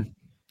Hocevar?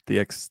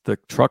 The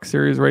Truck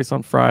Series race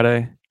on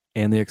Friday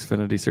and the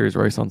Xfinity Series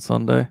race on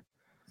Sunday.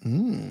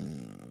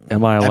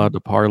 Am I allowed to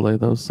parlay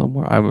those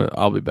somewhere?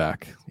 I'll be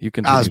back. You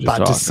can. I was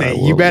about to say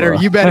you better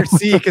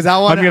see, because I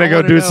want. I'm gonna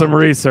go do some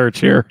research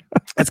here.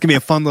 That's gonna be a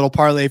fun little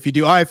parlay if you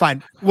do. All right,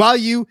 fine. While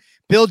you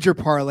build your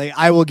parlay,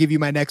 I will give you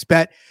my next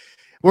bet.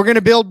 We're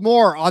gonna build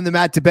more on the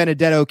Matt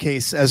DiBenedetto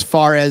case. As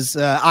far as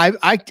I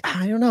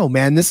don't know,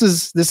 man. This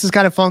is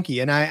kind of funky,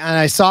 and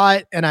I saw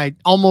it, and I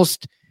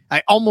almost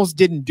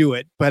didn't do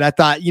it, but I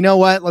thought, you know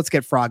what? Let's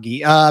get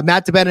froggy.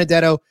 Matt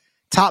DiBenedetto,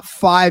 top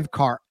 5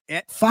 car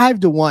at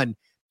 5-1.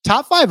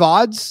 Top 5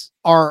 odds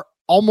are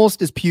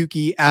almost as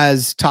pukey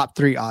as top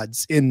 3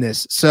 odds in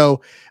this.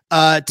 So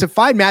to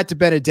find Matt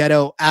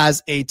DiBenedetto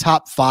as a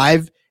top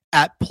 5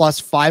 at plus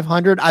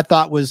 500, I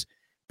thought was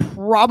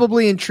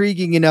probably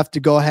intriguing enough to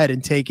go ahead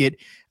and take it.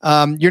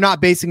 You're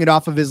not basing it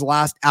off of his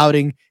last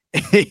outing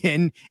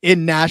in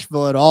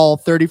Nashville at all.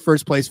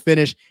 31st place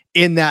finish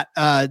in that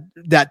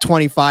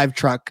 25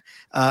 truck.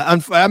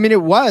 I mean,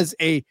 it was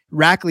a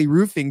Rackley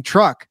roofing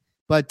truck,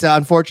 but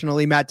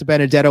unfortunately, Matt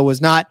DiBenedetto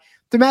was not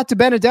the Matt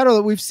DiBenedetto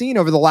that we've seen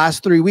over the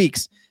last 3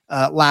 weeks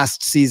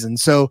last season.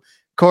 So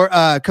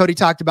Cody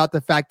talked about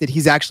the fact that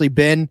he's actually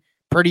been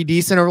pretty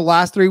decent over the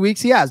last 3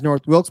 weeks. He has.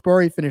 North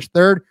Wilkesboro, he finished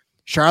 3rd.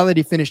 Charlotte,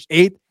 he finished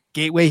 8th.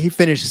 Gateway, he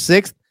finished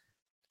 6th.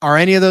 Are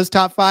any of those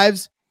top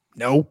 5s?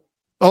 No.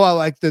 Oh, I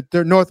like the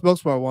North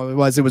Wilkesboro one. It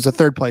was a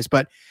 3rd place,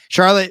 but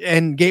Charlotte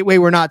and Gateway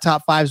were not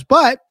top 5s,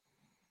 but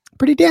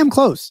pretty damn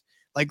close.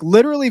 Like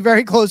literally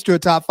very close to a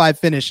top 5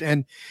 finish.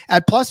 And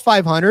at plus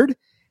 500,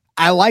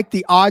 I like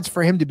the odds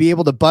for him to be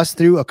able to bust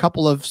through a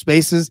couple of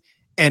spaces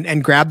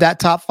and grab that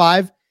top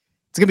 5.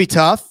 It's going to be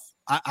tough.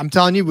 I'm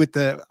telling you, with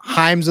the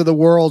Heims of the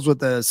worlds, with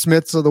the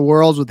Smiths of the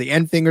worlds, with the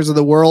Enfingers of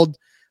the world,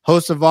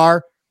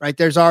 Hocevar, right?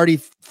 There's already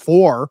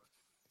 4.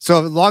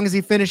 So as long as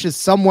he finishes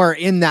somewhere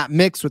in that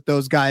mix with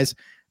those guys,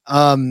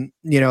 and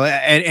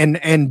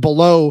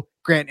below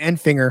Grant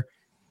Enfinger,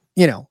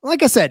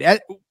 like I said,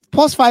 at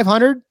plus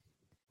 500,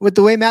 with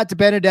the way Matt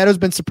DiBenedetto's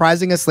been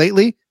surprising us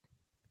lately,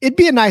 it'd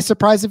be a nice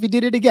surprise if he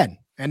did it again.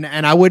 And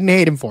I wouldn't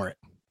hate him for it.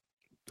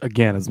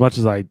 Again, as much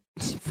as I,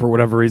 for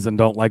whatever reason,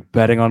 don't like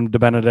betting on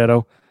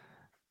DiBenedetto,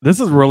 this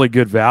is really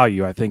good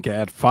value, I think,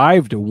 at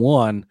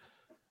 5-1,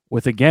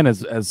 with, again,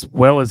 as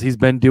well as he's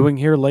been doing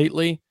here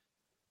lately.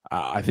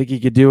 I think he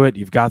could do it.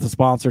 You've got the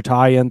sponsor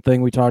tie-in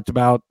thing we talked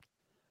about.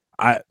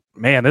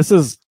 This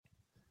is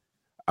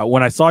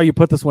when I saw you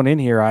put this one in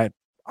here, I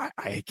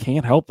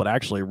can't help but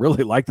actually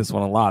really like this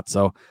one a lot.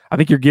 So I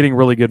think you're getting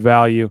really good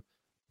value.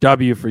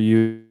 W for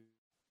you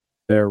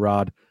there,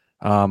 Rod.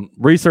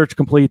 Research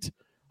complete.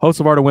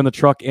 Hocevar to win the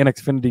Truck and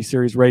Xfinity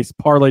Series race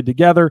parlayed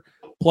together,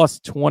 plus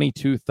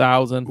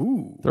 22,000.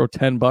 Throw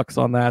 $10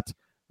 on that.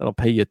 That'll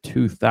pay you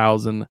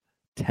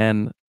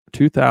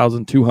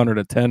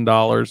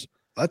 $2,210.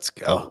 Let's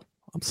go.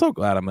 I'm so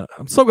glad I'm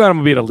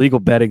gonna be at a legal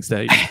betting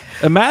state.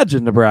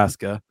 Imagine,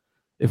 Nebraska,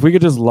 if we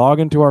could just log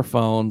into our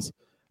phones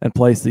and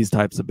place these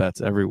types of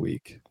bets every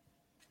week.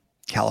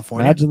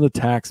 California. Imagine the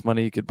tax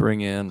money you could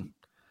bring in.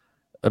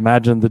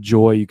 Imagine the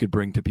joy you could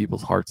bring to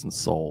people's hearts and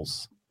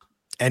souls.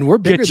 And we're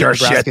bigger than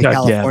Nebraska,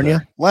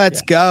 California.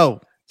 Let's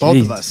go. Both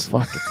of us.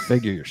 Fucking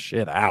figure your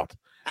shit out.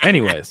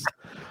 Anyways.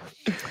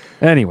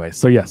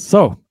 So yes.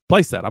 So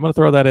place that. I'm going to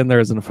throw that in there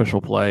as an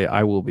official play.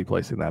 I will be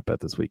placing that bet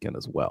this weekend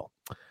as well.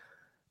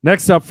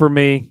 Next up for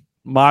me,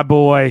 my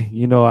boy,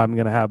 I'm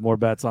going to have more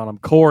bets on him.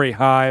 Corey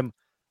Heim.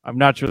 I'm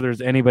not sure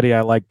there's anybody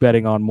I like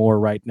betting on more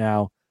right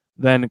now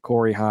than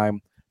Corey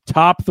Heim.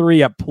 Top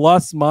 3 at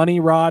plus money,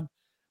 Rod.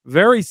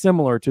 Very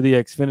similar to the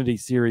Xfinity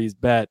Series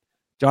bet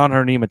John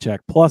Nemechek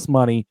plus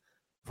money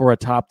for a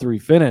top 3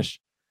 finish.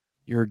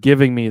 You're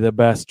giving me the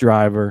best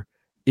driver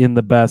in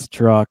the best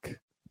truck.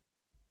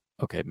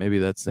 Okay, maybe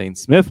that's Zane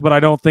Smith, but I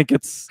don't think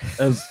it's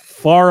as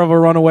far of a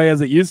runaway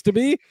as it used to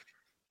be.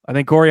 I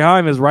think Corey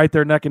Heim is right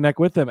there neck and neck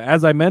with him.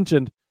 As I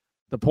mentioned,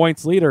 the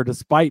points leader,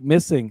 despite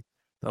missing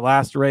the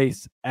last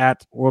race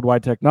at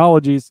Worldwide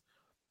Technologies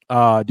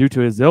due to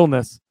his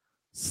illness,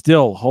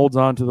 still holds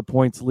on to the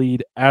points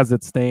lead as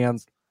it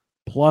stands,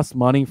 plus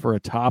money for a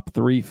top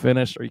 3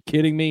 finish. Are you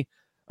kidding me?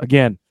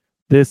 Again,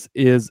 this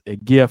is a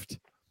gift.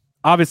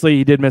 Obviously,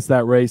 he did miss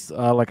that race,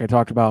 like I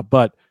talked about,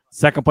 but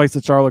second place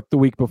at Charlotte the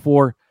week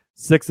before,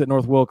 6th at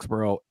North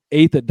Wilkesboro,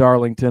 8th at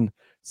Darlington,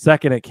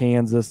 2nd at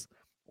Kansas,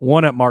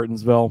 1 at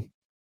Martinsville.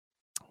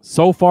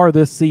 So far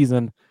this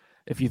season,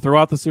 if you throw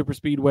out the super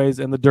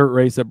speedways and the dirt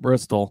race at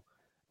Bristol,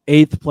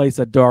 8th place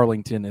at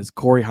Darlington is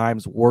Corey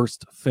Heim's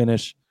worst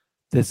finish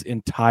this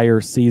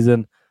entire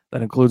season.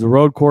 That includes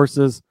road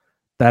courses.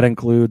 That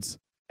includes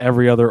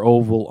every other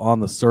oval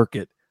on the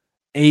circuit.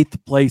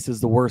 8th place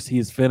is the worst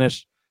he's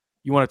finished.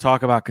 You want to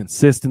talk about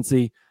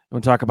consistency. You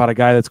want to talk about a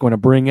guy that's going to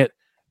bring it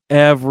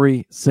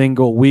every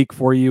single week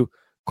for you.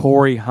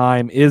 Corey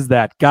Heim is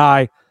that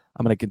guy.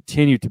 I'm going to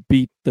continue to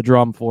beat the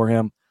drum for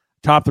him.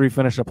 Top 3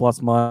 finish at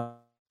plus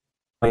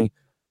money.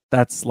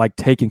 That's like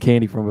taking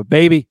candy from a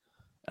baby,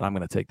 and I'm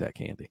going to take that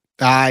candy.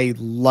 I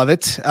love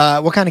it.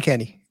 What kind of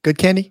candy? Good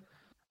candy?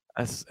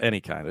 That's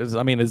any kind.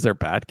 Is there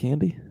bad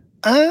candy?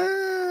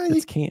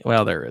 You can't.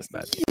 Well, there is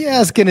bad candy. Yeah, I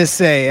was gonna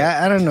say.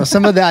 I don't know.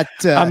 Some of that.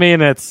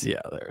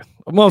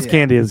 Most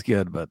candy is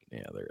good, but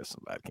yeah, there is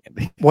some bad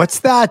candy.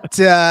 What's that?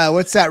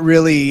 What's that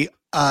really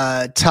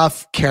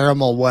tough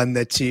caramel one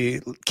that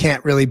you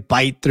can't really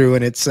bite through,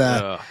 and it's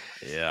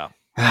yeah.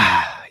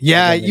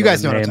 Yeah, you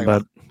guys know what I'm talking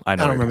about. I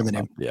don't remember the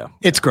name. Yeah,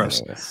 it's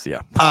gross.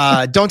 Yeah.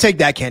 Don't take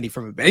that candy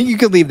from a baby. You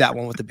could leave that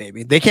one with the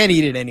baby. They can't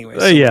eat it anyway.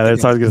 So yeah,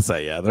 that's what I was gonna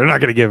say. Yeah, they're not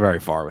gonna get very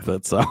far with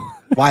it. So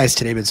why has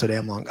today been so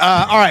damn long?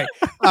 All right.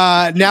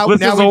 Now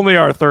this is only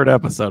our 3rd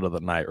episode of the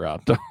night,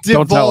 Rob.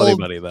 Don't tell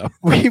anybody though.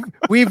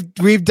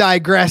 We've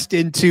digressed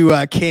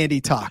into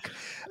candy talk.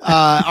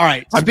 All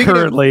right. I'm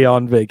currently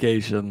on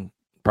vacation,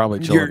 probably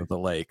chilling at the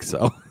lake.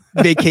 So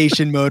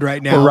vacation mode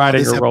right now. We're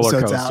riding a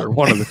roller coaster.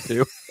 One of the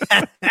two.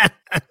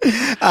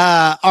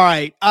 All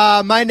right.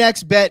 My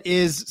next bet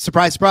is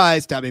surprise,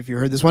 surprise. Tell me if you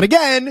heard this one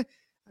again.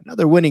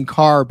 Another winning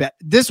car bet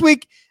this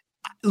week.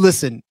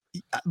 Listen,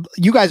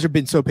 you guys have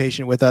been so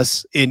patient with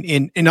us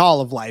in all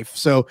of life.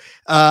 So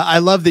I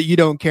love that you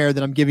don't care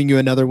that I'm giving you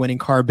another winning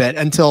car bet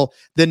until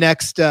the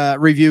next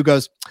review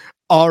goes.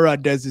 All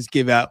Rod does is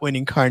give out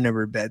winning car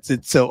number bets.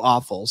 It's so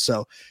awful.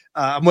 So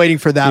I'm waiting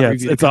for that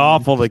review. It's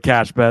awful to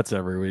cash bets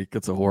every week.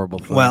 It's a horrible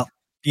thing. Well,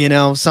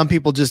 some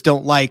people just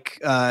don't like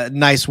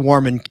nice,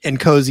 warm, and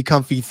cozy,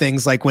 comfy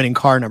things like winning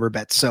car number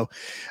bets. So,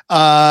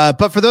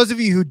 but for those of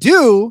you who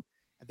do,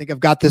 I think I've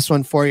got this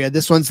one for you.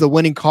 This one's the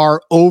winning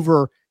car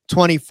over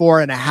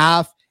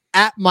 24.5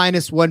 at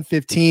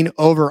 -115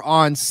 over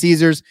on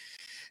Caesars.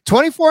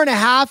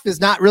 24.5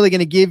 is not really going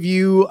to give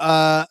you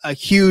a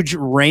huge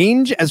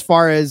range as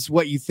far as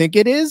what you think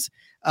it is.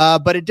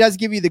 But it does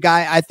give you the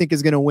guy I think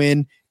is going to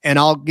win. And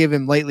I'll give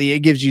him lately. It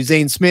gives you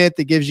Zane Smith.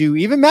 It gives you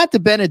even Matt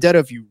DiBenedetto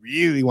if you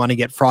really want to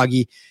get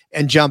froggy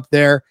and jump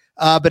there.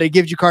 But it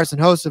gives you Carson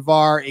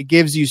Hocevar. It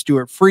gives you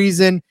Stuart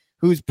Friesen,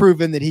 who's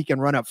proven that he can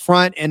run up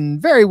front and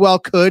very well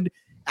could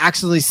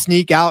actually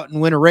sneak out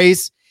and win a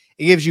race.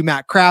 It gives you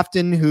Matt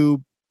Crafton,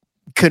 who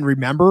couldn't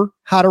remember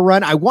how to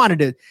run. I wanted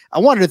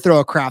to throw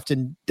a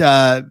Crafton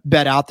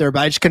bet out there,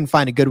 but I just couldn't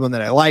find a good one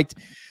that I liked.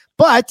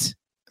 But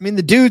I mean,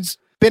 the dude's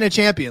been a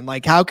champion.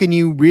 Like, how can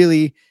you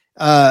really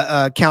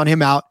count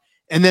him out?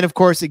 And then, of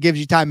course, it gives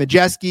you Ty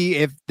Majeski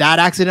if that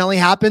accidentally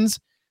happens,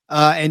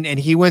 and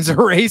he wins a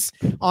race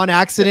on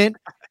accident.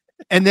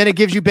 And then it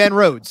gives you Ben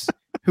Rhodes,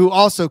 who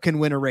also can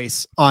win a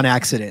race on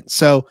accident.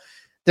 So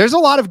there's a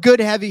lot of good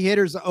heavy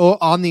hitters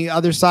on the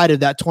other side of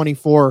that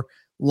 24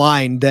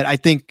 line that I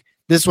think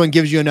this one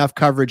gives you enough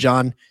coverage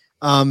on.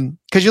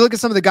 Because you look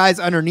at some of the guys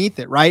underneath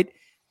it, right?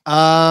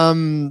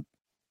 Both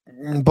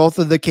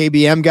of the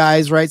KBM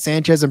guys, right?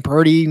 Sanchez and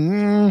Purdy,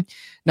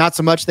 not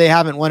so much. They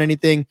haven't won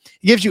anything.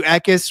 It gives you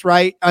Eckes,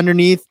 right?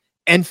 Underneath,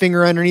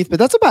 Enfinger underneath, but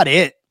that's about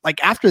it.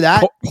 Like after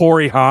that,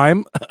 Corey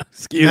Heim,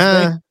 excuse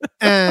me.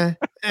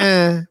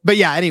 But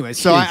yeah, anyway,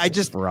 so I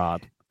just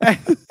Rod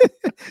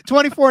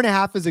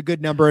 24.5 is a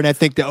good number. And I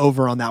think the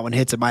over on that one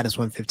hits at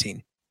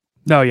 -115.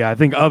 No, yeah, I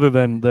think other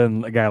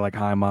than a guy like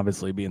Heim,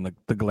 obviously being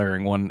the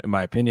glaring one, in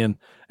my opinion,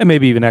 and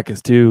maybe even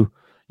Eckes too,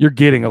 you're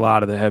getting a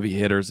lot of the heavy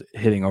hitters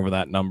hitting over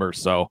that number.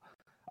 So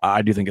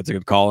I do think it's a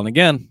good call. And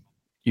again,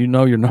 you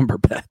know your number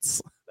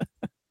bets.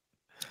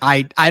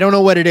 I don't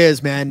know what it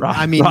is, man.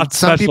 Rod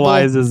some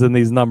specializes in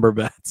these number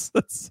bets.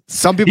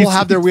 Some people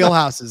have their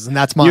wheelhouses, and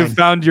that's mine. You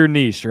found your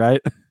niche,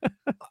 right?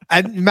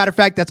 Matter of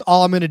fact, that's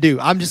all I'm going to do.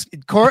 I'm just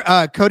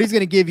Cody's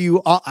going to give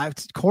you all,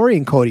 Corey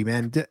and Cody,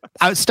 man.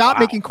 Stop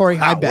making Corey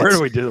Heim bets.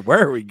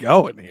 Where are we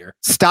going here?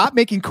 Stop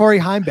making Corey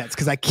Heim bets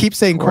because I keep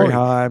saying Corey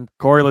Heim.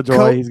 Corey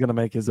LaJoy. He's going to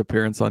make his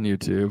appearance on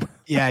YouTube.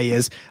 Yeah, he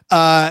is.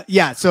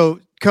 Yeah. So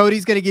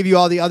Cody's going to give you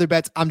all the other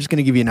bets. I'm just going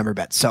to give you a number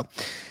bet. So,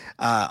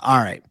 all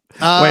right.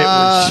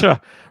 Wait.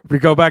 If we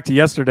go back to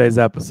yesterday's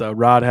episode,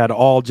 Rod had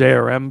all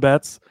JRM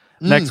bets.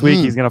 Next week,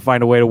 he's going to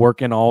find a way to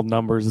work in all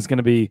numbers. It's going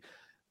to be,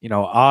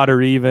 odd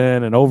or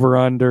even, an over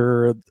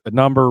under, a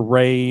number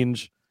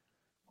range.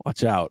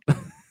 Watch out.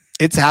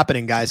 It's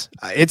happening, guys.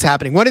 It's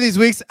happening. One of these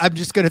weeks, I'm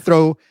just going to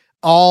throw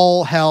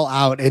all hell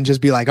out and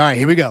just be like, all right,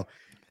 here we go.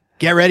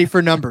 Get ready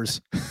for numbers.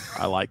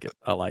 I like it.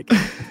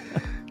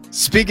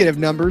 Speaking of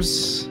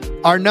numbers,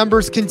 our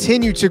numbers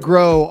continue to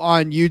grow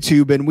on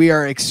YouTube, and we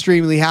are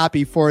extremely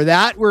happy for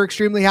that. We're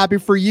extremely happy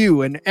for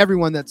you and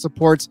everyone that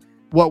supports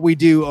what we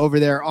do over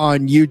there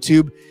on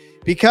YouTube,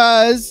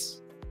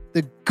 because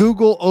the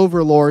Google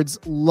overlords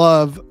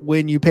love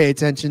when you pay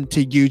attention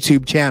to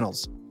YouTube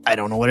channels. I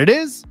don't know what it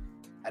is.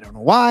 I don't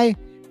know why,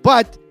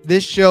 but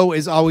this show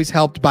is always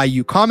helped by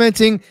you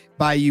commenting,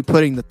 by you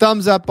putting the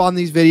thumbs up on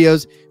these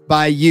videos,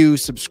 by you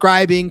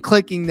subscribing,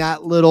 clicking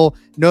that little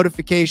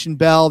notification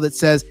bell that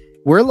says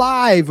we're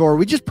live or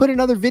we just put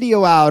another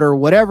video out or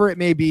whatever it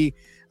may be.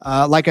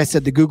 Like I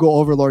said, the Google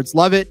overlords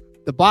love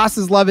it. The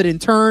bosses love it in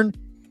turn,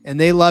 and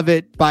they love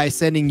it by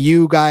sending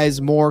you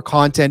guys more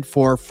content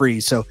for free.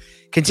 So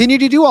continue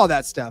to do all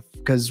that stuff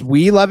because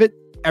we love it.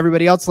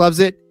 Everybody else loves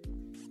it.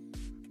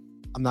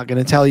 I'm not going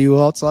to tell you who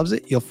else loves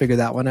it. You'll figure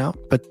that one out.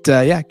 But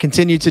yeah,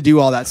 continue to do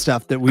all that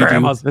stuff that we do.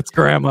 It's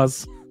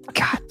grandmas.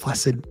 God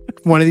blessed.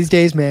 One of these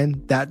days,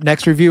 man, that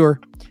next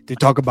reviewer, they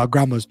talk about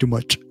grandmas too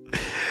much.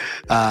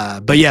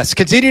 But yes,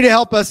 continue to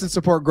help us and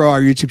support grow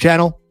our YouTube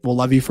channel. We'll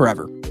love you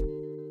forever.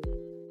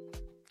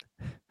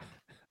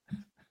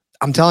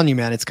 I'm telling you,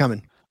 man, it's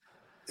coming.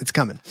 It's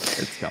coming.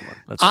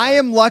 I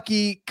am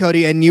lucky,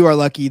 Cody, and you are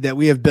lucky that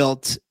we have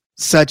built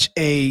such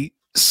a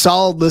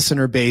solid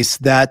listener base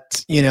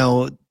that,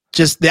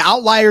 just the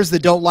outliers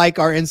that don't like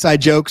our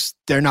inside jokes,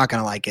 they're not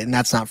going to like it. And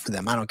that's not for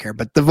them. I don't care.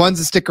 But the ones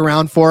that stick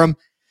around for them,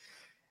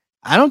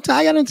 I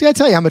gotta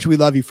tell you how much we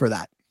love you for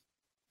that.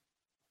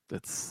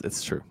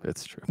 It's true.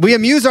 It's true. We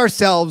amuse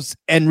ourselves,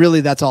 and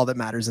really that's all that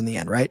matters in the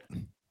end, right?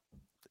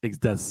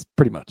 That's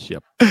pretty much.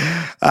 Yep.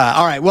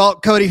 All right. Well,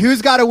 Cody,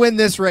 who's got to win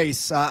this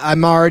race?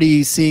 I'm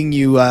already seeing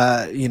you,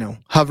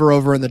 hover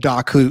over in the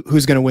dock.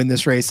 Who's going to win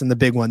this race and the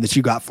big one that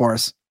you got for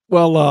us?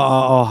 Well,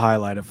 I'll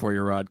highlight it for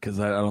you, Rod, because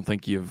I don't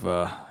think you've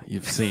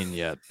seen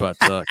yet. But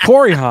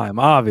Corey Heim,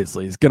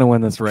 obviously, is going to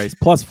win this race,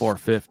 plus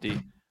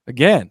 450.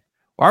 Again,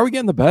 why are we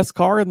getting the best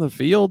car in the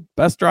field,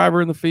 best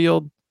driver in the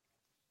field,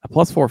 at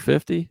plus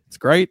 450? It's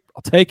great.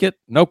 I'll take it.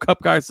 No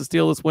Cup guys to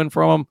steal this win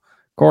from him.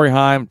 Corey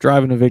Heim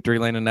driving to victory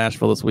lane in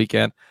Nashville this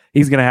weekend.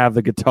 He's going to have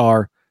the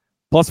guitar,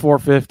 plus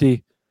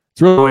 450.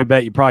 It's really a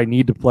bet you probably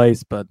need to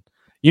place, but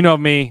you know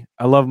me.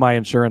 I love my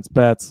insurance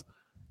bets.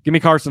 Give me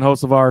Carson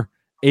Hocevar.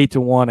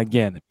 8-1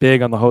 again,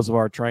 big on the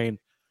Hocevar train.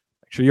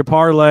 Make sure you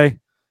parlay,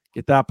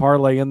 get that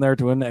parlay in there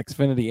to win the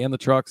Xfinity and the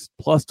trucks,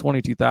 plus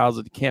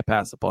 22,000. You can't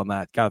pass up on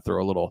that. Got to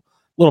throw a little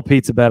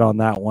pizza bet on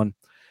that one.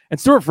 And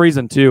Stuart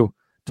Friesen too,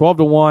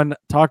 12-1.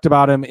 Talked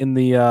about him in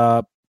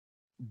the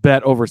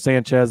bet over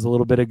Sanchez a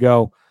little bit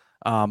ago,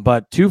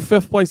 but 2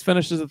 5th place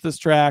finishes at this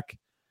track.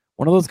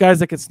 One of those guys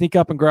that could sneak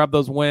up and grab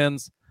those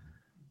wins.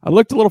 I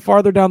looked a little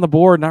farther down the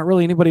board. Not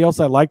really anybody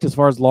else I liked as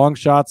far as long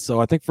shots, so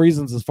I think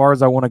Friesen's as far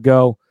as I want to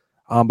go.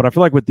 But I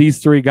feel like with these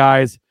 3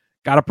 guys,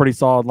 got a pretty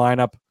solid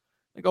lineup.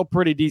 I go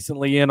pretty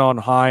decently in on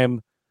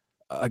Heim.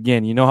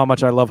 Again, you know how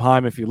much I love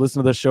Heim. If you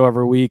listen to this show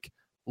every week,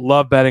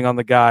 love betting on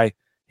the guy.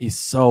 He's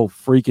so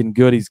freaking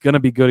good. He's going to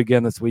be good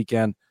again this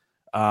weekend.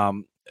 I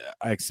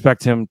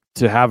expect him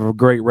to have a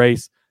great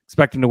race.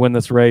 Expect him to win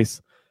this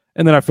race.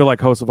 And then I feel like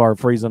Hocevar and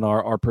Friesen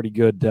are pretty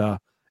good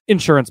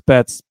insurance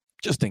bets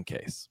just in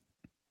case.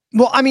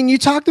 Well, I mean, you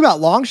talked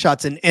about long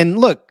shots, and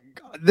look,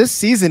 this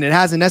season, it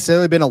hasn't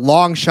necessarily been a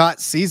long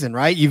shot season,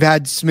 right? You've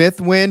had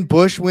Smith win,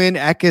 Busch win,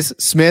 Eckes,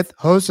 Smith,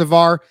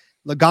 Hocevar,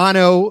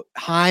 Logano,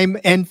 Heim,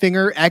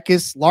 Enfinger,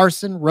 Eckes,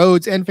 Larson,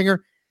 Rhodes, Enfinger.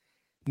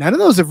 None of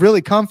those have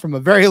really come from a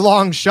very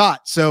long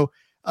shot. So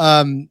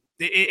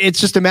it's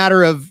just a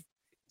matter of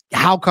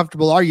how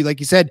comfortable are you, like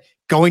you said,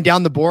 going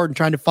down the board and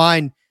trying to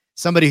find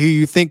somebody who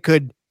you think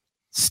could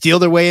steal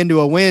their way into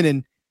a win.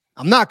 And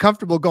I'm not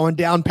comfortable going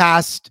down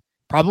past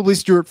probably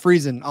Stuart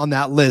Friesen on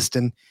that list.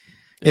 And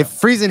if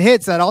Friesen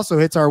hits, that also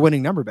hits our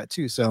winning number bet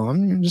too. So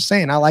I'm just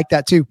saying, I like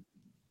that too.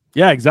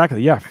 Yeah,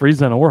 exactly. Yeah,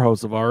 Friesen or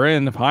Hocevar.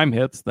 And if Heim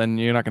hits, then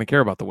you're not going to care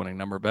about the winning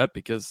number bet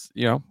because,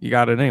 you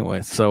got it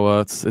anyway. So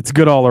it's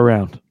good all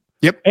around.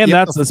 Yep. And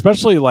that's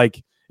especially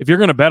like if you're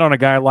going to bet on a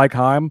guy like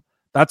Heim,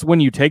 that's when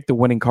you take the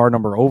winning car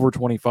number over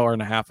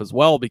 24.5 as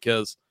well,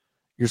 because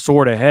you're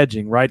sort of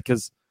hedging, right?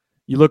 Because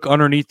you look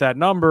underneath that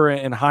number,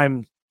 and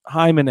Heim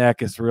and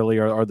Eckes really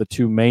are the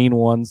 2 main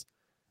ones.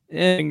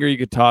 Inger you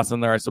could toss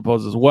in there, I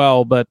suppose, as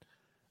well. But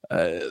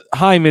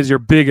Heim is your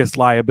biggest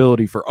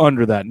liability for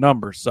under that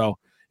number. So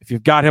if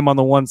you've got him on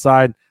the one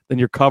side, then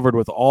you're covered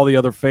with all the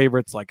other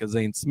favorites like a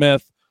Zane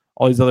Smith,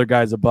 all these other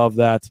guys above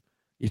that.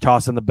 You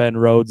toss in the Ben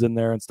Rhodes in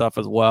there and stuff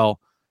as well.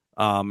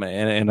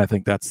 And I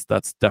think that's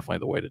definitely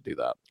the way to do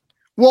that.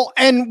 Well,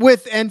 and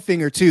with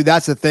Enfinger too,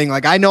 that's the thing.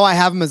 Like, I know I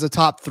have him as a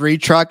top 3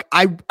 truck.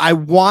 I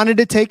wanted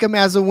to take him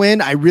as a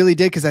win. I really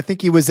did, because I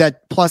think he was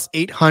at plus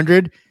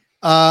 800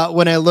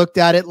 when I looked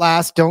at it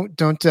last.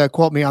 Don't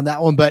quote me on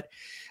that one, but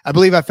I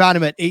believe I found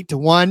him at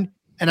 8-1,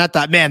 and I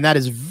thought, man, that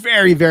is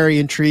very, very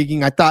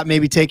intriguing. I thought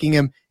maybe taking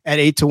him at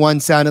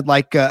 8-1 sounded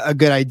like a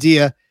good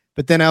idea,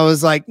 but then I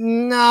was like,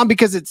 nah,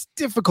 because it's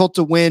difficult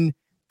to win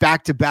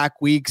back-to-back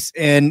weeks,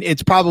 and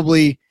it's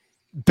probably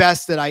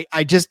best that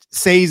I just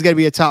say he's going to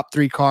be a top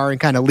 3 car and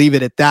kind of leave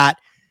it at that.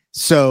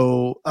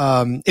 So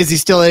is he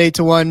still at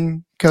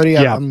 8-1, Cody?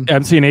 Yeah,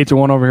 I'm seeing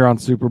 8-1 over here on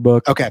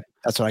Superbook. Okay,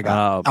 that's what I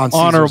got.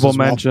 Honorable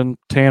mention,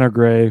 Tanner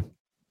Gray,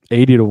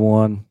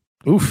 80-1.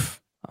 Oof.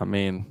 I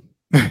mean,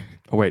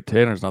 oh wait,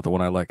 Tanner's not the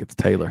one I like. It's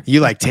Taylor. You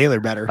like Taylor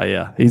better.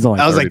 Yeah, he's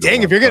only. I was like,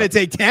 dang, if you're going to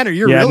take Tanner,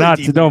 you're really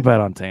deep. Don't bet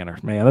on Tanner,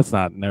 man. That's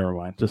not. Never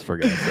mind. Just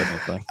forget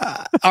anything.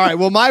 All right.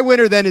 Well, my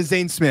winner then is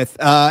Zane Smith.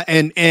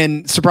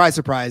 And surprise,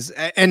 surprise.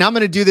 And I'm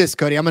going to do this,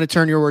 Cody. I'm going to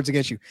turn your words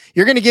against you.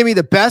 You're going to give me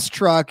the best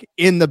truck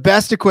in the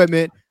best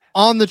equipment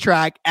on the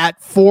track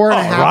at 4.5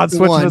 Rod to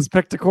switching 1. his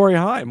pick to Corey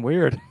Heim.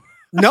 Weird.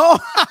 No,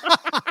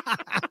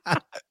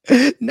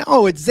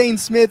 no, it's Zane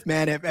Smith,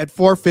 man, at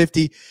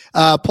 450,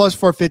 plus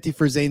 450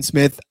 for Zane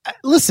Smith.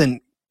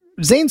 Listen,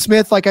 Zane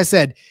Smith, like I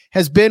said,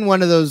 has been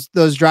one of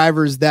those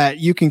drivers that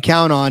you can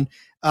count on.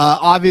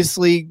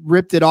 Obviously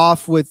ripped it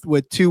off with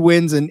 2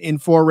 wins in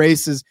 4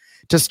 races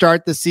to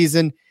start the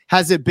season.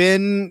 Has it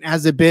been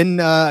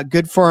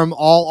good for him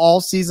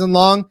all season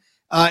long?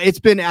 It's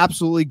been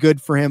absolutely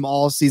good for him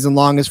all season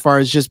long, as far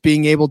as just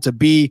being able to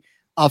be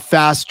a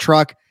fast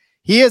truck.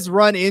 He has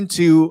run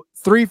into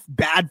 4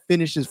 bad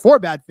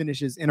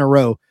finishes in a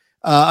row,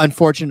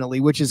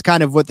 unfortunately, which is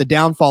kind of what the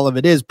downfall of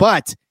it is.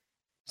 But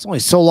it's only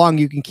so long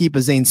you can keep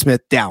a Zane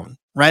Smith down,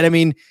 right? I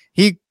mean,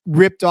 he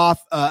ripped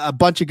off a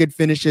bunch of good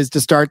finishes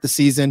to start the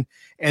season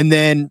and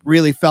then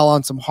really fell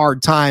on some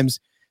hard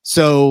times.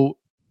 So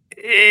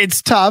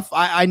it's tough.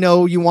 I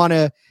know you want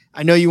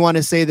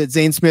to say that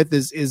Zane Smith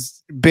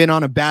is been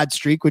on a bad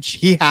streak, which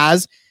he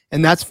has,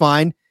 and that's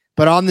fine.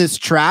 But on this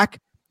track,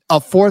 a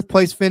 4th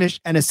place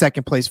finish and a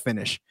 2nd place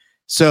finish.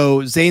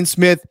 So Zane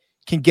Smith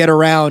can get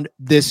around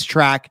this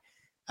track.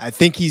 I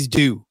think he's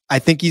due. I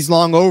think he's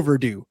long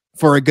overdue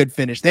for a good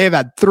finish. They have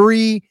had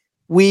 3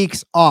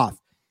 weeks off.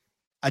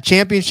 A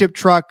championship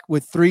truck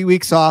with 3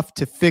 weeks off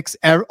to fix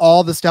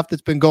all the stuff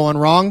that's been going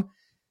wrong.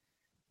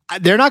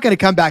 They're not going to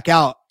come back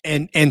out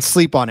and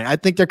sleep on it. I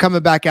think they're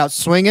coming back out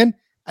swinging.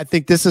 I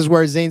think this is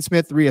where Zane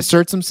Smith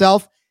reasserts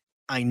himself.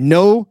 I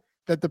know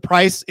that the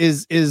price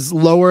is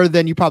lower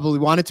than you probably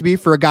want it to be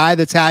for a guy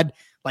that's had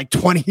like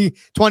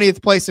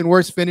 20th place and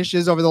worse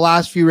finishes over the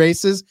last few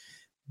races,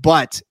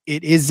 but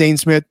it is Zane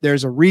Smith.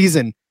 There's a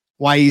reason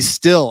why he's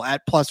still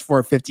at plus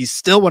 450,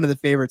 still one of the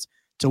favorites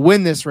to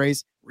win this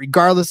race,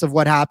 regardless of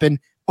what happened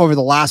over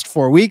the last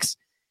 4 weeks.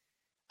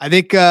 I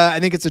think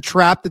it's a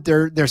trap that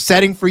they're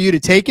setting for you to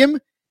take him,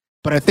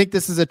 but I think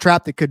this is a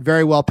trap that could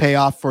very well pay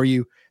off for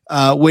you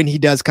when he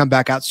does come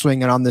back out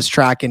swinging on this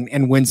track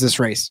and wins this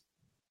race.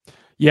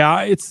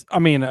 Yeah,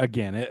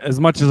 again, as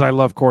much as I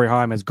love Corey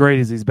Heim, as great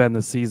as he's been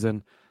this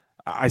season,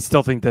 I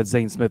still think that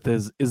Zane Smith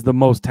is the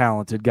most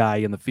talented guy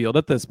in the field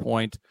at this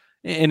point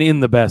and in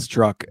the best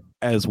truck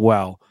as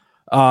well.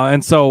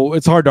 And so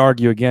it's hard to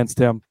argue against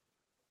him.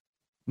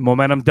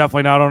 Momentum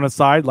definitely not on his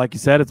side. Like you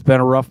said, it's been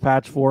a rough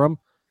patch for him.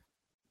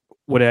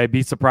 Would I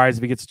be surprised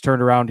if he gets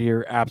turned around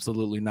here?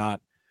 Absolutely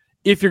not.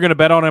 If you're going to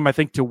bet on him, I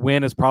think to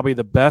win is probably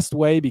the best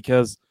way,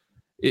 because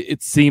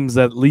it seems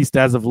that at least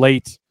as of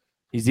late,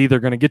 he's either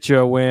going to get you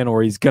a win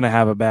or he's going to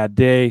have a bad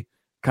day.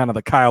 Kind of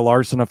the Kyle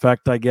Larson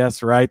effect, I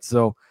guess, right?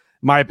 So,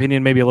 in my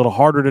opinion, maybe a little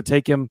harder to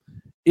take him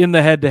in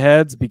the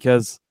head-to-heads,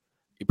 because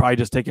you probably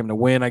just take him to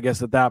win, I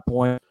guess, at that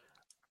point.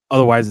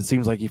 Otherwise, it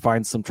seems like he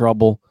finds some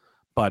trouble.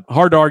 But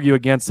hard to argue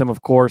against him,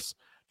 of course,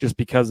 just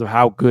because of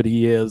how good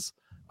he is.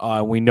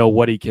 We know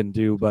what he can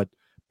do, but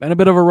been a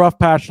bit of a rough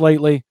patch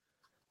lately.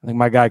 I think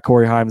my guy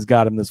Corey Heim's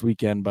got him this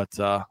weekend, but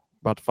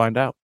about to find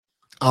out.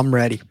 I'm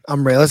ready.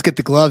 Let's get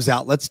the gloves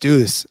out. Let's do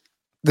this.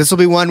 This will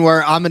be one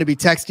where I'm going to be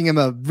texting him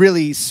a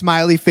really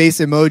smiley face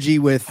emoji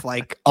with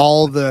like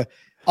all the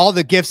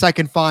gifts I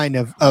can find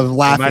of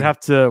laughing. Might have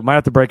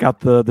to break out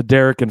the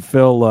Derek and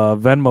Phil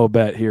Venmo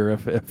bet here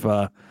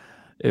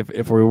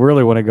if we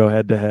really want to go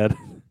head to head.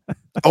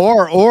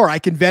 or I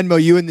can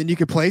Venmo you and then you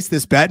can place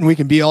this bet and we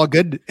can be all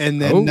good.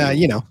 And then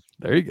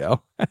there you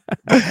go.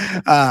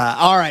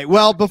 All right.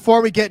 Well,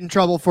 before we get in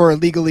trouble for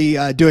illegally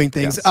doing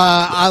things, yes.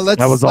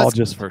 That was all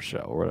just for show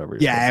or whatever.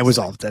 Yeah, it was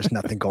all. There's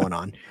nothing going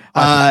on.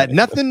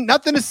 Nothing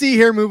to see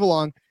here. Move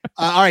along.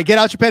 All right, get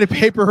out your pen and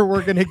paper.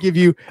 We're going to give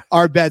you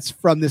our bets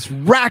from this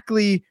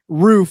Rackley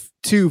Roof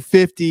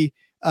 250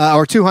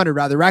 or 200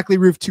 rather. Rackley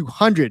Roof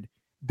 200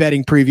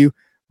 betting preview.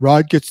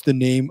 Rod gets the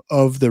name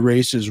of the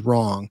races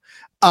wrong.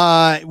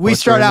 We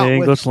start out in the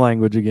with English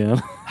language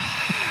again.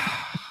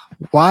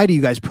 Why do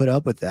you guys put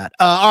up with that?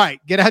 All right,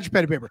 get out your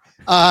pen and paper.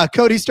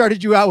 Cody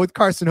started you out with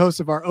Carson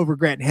Hocevar over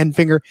Grant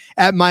Henfinger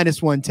at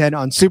 -110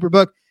 on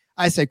Superbook.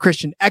 I said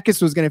Christian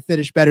Eckes was going to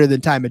finish better than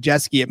Ty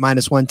Majeski at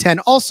 -110,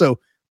 also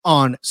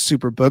on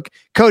Superbook.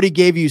 Cody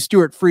gave you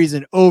Stuart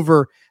Friesen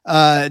over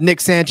Nick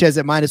Sanchez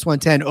at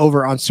 -110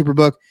 over on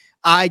Superbook.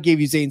 I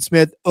gave you Zane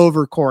Smith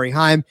over Corey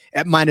Heim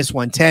at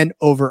 -110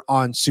 over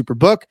on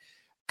Superbook.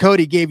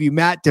 Cody gave you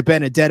Matt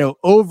DiBenedetto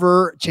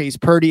over Chase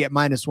Purdy at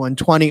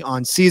 -120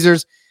 on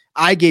Caesars.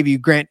 I gave you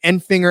Grant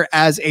Enfinger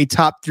as a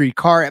top 3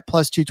 car at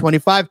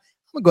 +225. I'm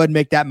going to go ahead and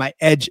make that my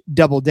edge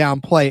double down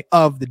play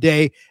of the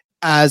day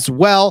as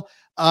well.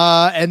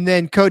 And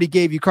then Cody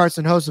gave you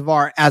Carson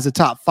Hocevar as a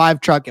top 5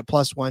 truck at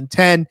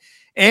 +110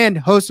 and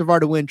Hocevar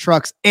to win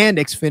trucks and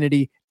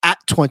Xfinity at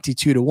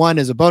 22-1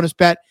 as a bonus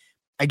bet.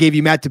 I gave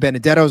you Matt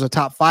DiBenedetto as a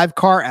top 5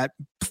 car at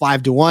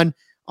 5-1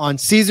 on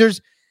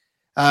Caesars.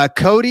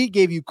 Cody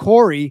gave you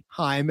Corey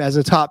Heim as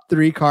a top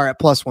 3 car at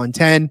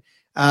 +110.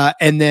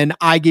 And then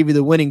I gave you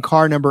the winning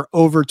car number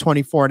over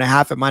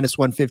 24.5 at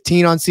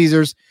 -115 on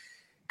Caesars.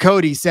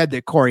 Cody said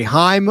that Corey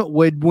Heim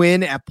would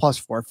win at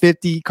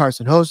 +450,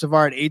 Carson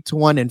Hocevar at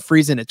 8-1, and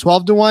Friesen at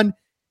 12-1.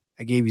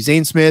 I gave you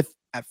Zane Smith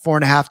at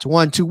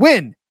 4.5-1 to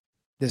win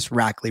this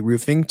Rackley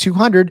Roofing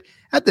 200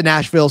 at the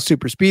Nashville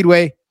Super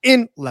Speedway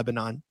in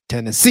Lebanon,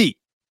 Tennessee.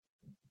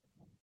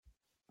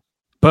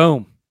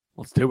 Boom.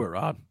 Let's do it,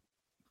 Rod.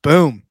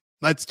 Boom.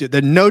 Let's do it.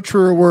 The no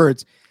truer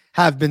words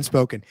have been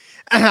spoken.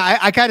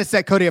 I kind of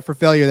set Cody up for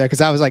failure there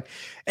because I was like,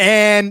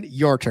 and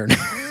your turn.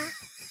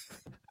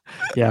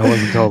 Yeah, I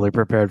wasn't totally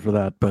prepared for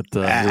that, but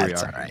here we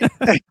are.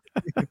 All right.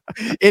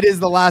 It is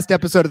the last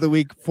episode of the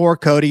week for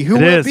Cody, who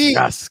will be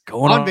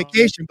going on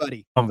vacation,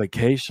 buddy. On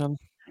vacation.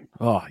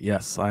 Oh,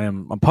 yes,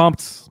 I'm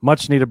pumped.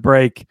 Much needed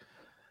break.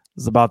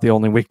 This is about the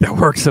only week that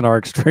works in our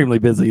extremely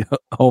busy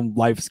home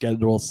life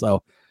schedule.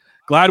 So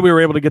glad we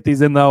were able to get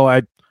these in, though.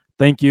 I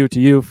thank you to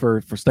you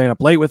for staying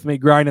up late with me,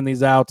 grinding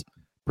these out.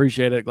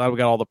 Appreciate it. Glad we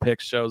got all the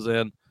picks shows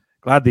in.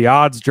 Glad the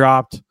odds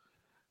dropped.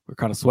 We're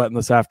kind of sweating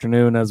this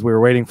afternoon as we were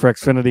waiting for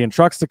Xfinity and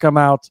trucks to come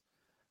out.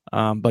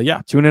 But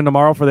yeah, tune in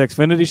tomorrow for the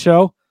Xfinity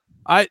show.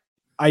 I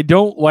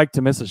don't like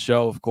to miss a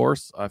show, of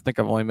course. I think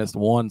I've only missed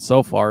one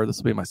so far. This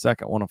will be my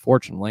second one,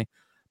 unfortunately.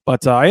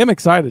 But I am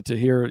excited to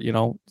hear,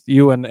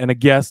 you and a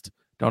guest.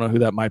 Don't know who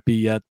that might be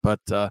yet, but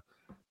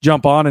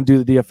jump on and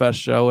do the DFS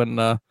show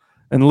and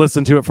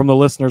listen to it from the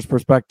listener's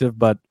perspective.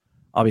 But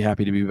I'll be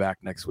happy to be back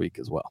next week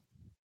as well.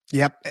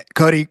 Yep.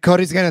 Cody's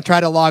going to try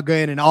to log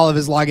in and all of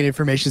his login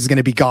information is going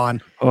to be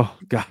gone. Oh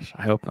gosh,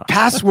 I hope not.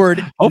 Password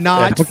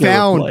not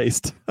found.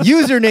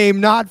 Username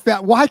not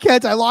found. Why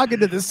can't I log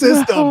into the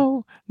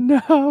system?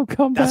 No,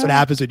 come back. That's what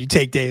happens when you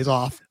take days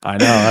off. I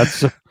know.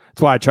 That's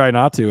why I try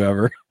not to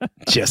ever.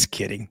 Just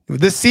kidding.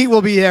 The seat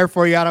will be there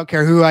for you. I don't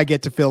care who I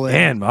get to fill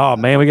in.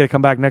 Man, we got to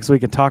come back next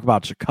week and talk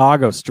about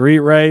Chicago street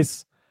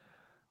race.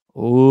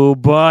 Oh,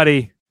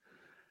 buddy.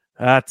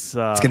 That's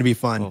it's going to be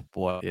fun. Oh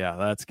boy. Yeah,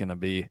 that's going to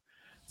be.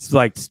 It's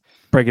like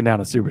breaking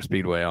down a super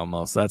speedway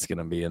almost. That's going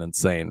to be an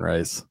insane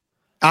race.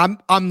 I'm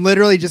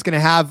literally just going to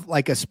have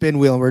like a spin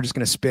wheel and we're just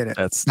going to spin it.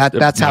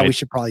 That's how we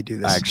should probably do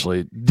this.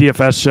 Actually,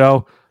 DFS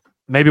show.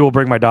 Maybe we'll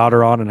bring my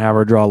daughter on and have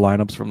her draw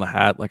lineups from the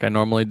hat like I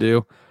normally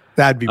do.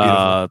 That'd be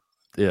beautiful.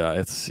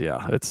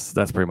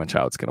 That's pretty much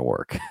how it's going to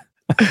work.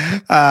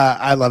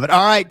 I love it.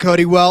 All right,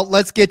 Cody. Well,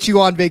 let's get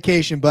you on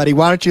vacation, buddy.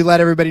 Why don't you let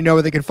everybody know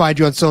where they can find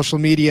you on social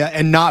media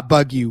and not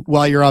bug you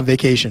while you're on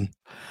vacation?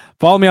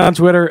 Follow me on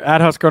Twitter at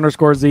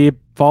Husker_Z.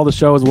 Follow the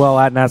show as well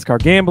at NASCAR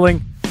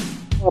Gambling.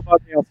 I'll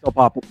still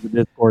pop into the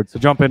Discord, so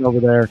jump in over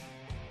there.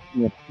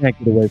 Can't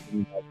get away from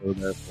you guys over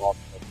there. So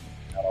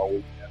all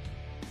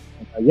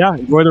weekend.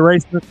 Enjoy the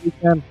race this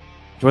weekend.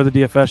 Enjoy the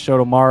DFS show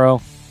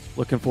tomorrow.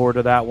 Looking forward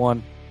to that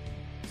one.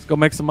 Let's go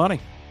make some money.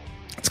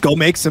 Let's go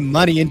make some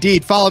money,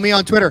 indeed. Follow me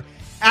on Twitter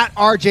at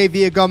RJ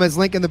Villagomez.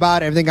 Link in the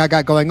bio. Everything I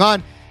got going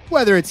on.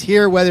 Whether it's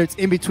here, whether it's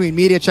in between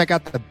media, check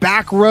out the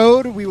back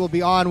road. We will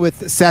be on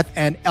with Seth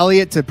and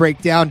Elliot to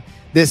break down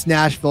this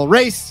Nashville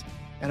race.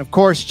 And of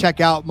course, check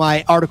out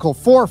my article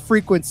for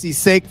frequency's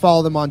sake.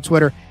 Follow them on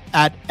Twitter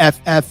at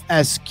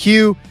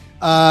FFSQ.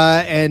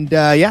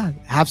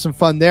 Have some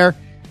fun there.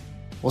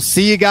 We'll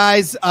see you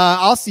guys.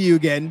 I'll see you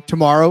again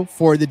tomorrow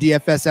for the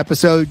DFS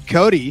episode.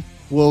 Cody,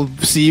 we'll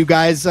see you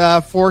guys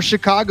for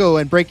Chicago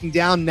and breaking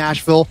down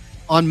Nashville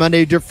on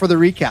Monday for the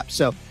recap.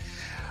 So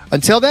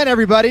until then,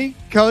 everybody,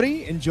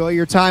 Cody, enjoy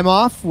your time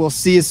off. We'll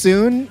see you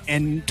soon.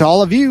 And to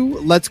all of you,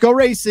 let's go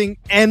racing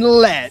and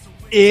let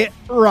it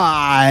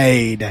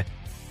ride.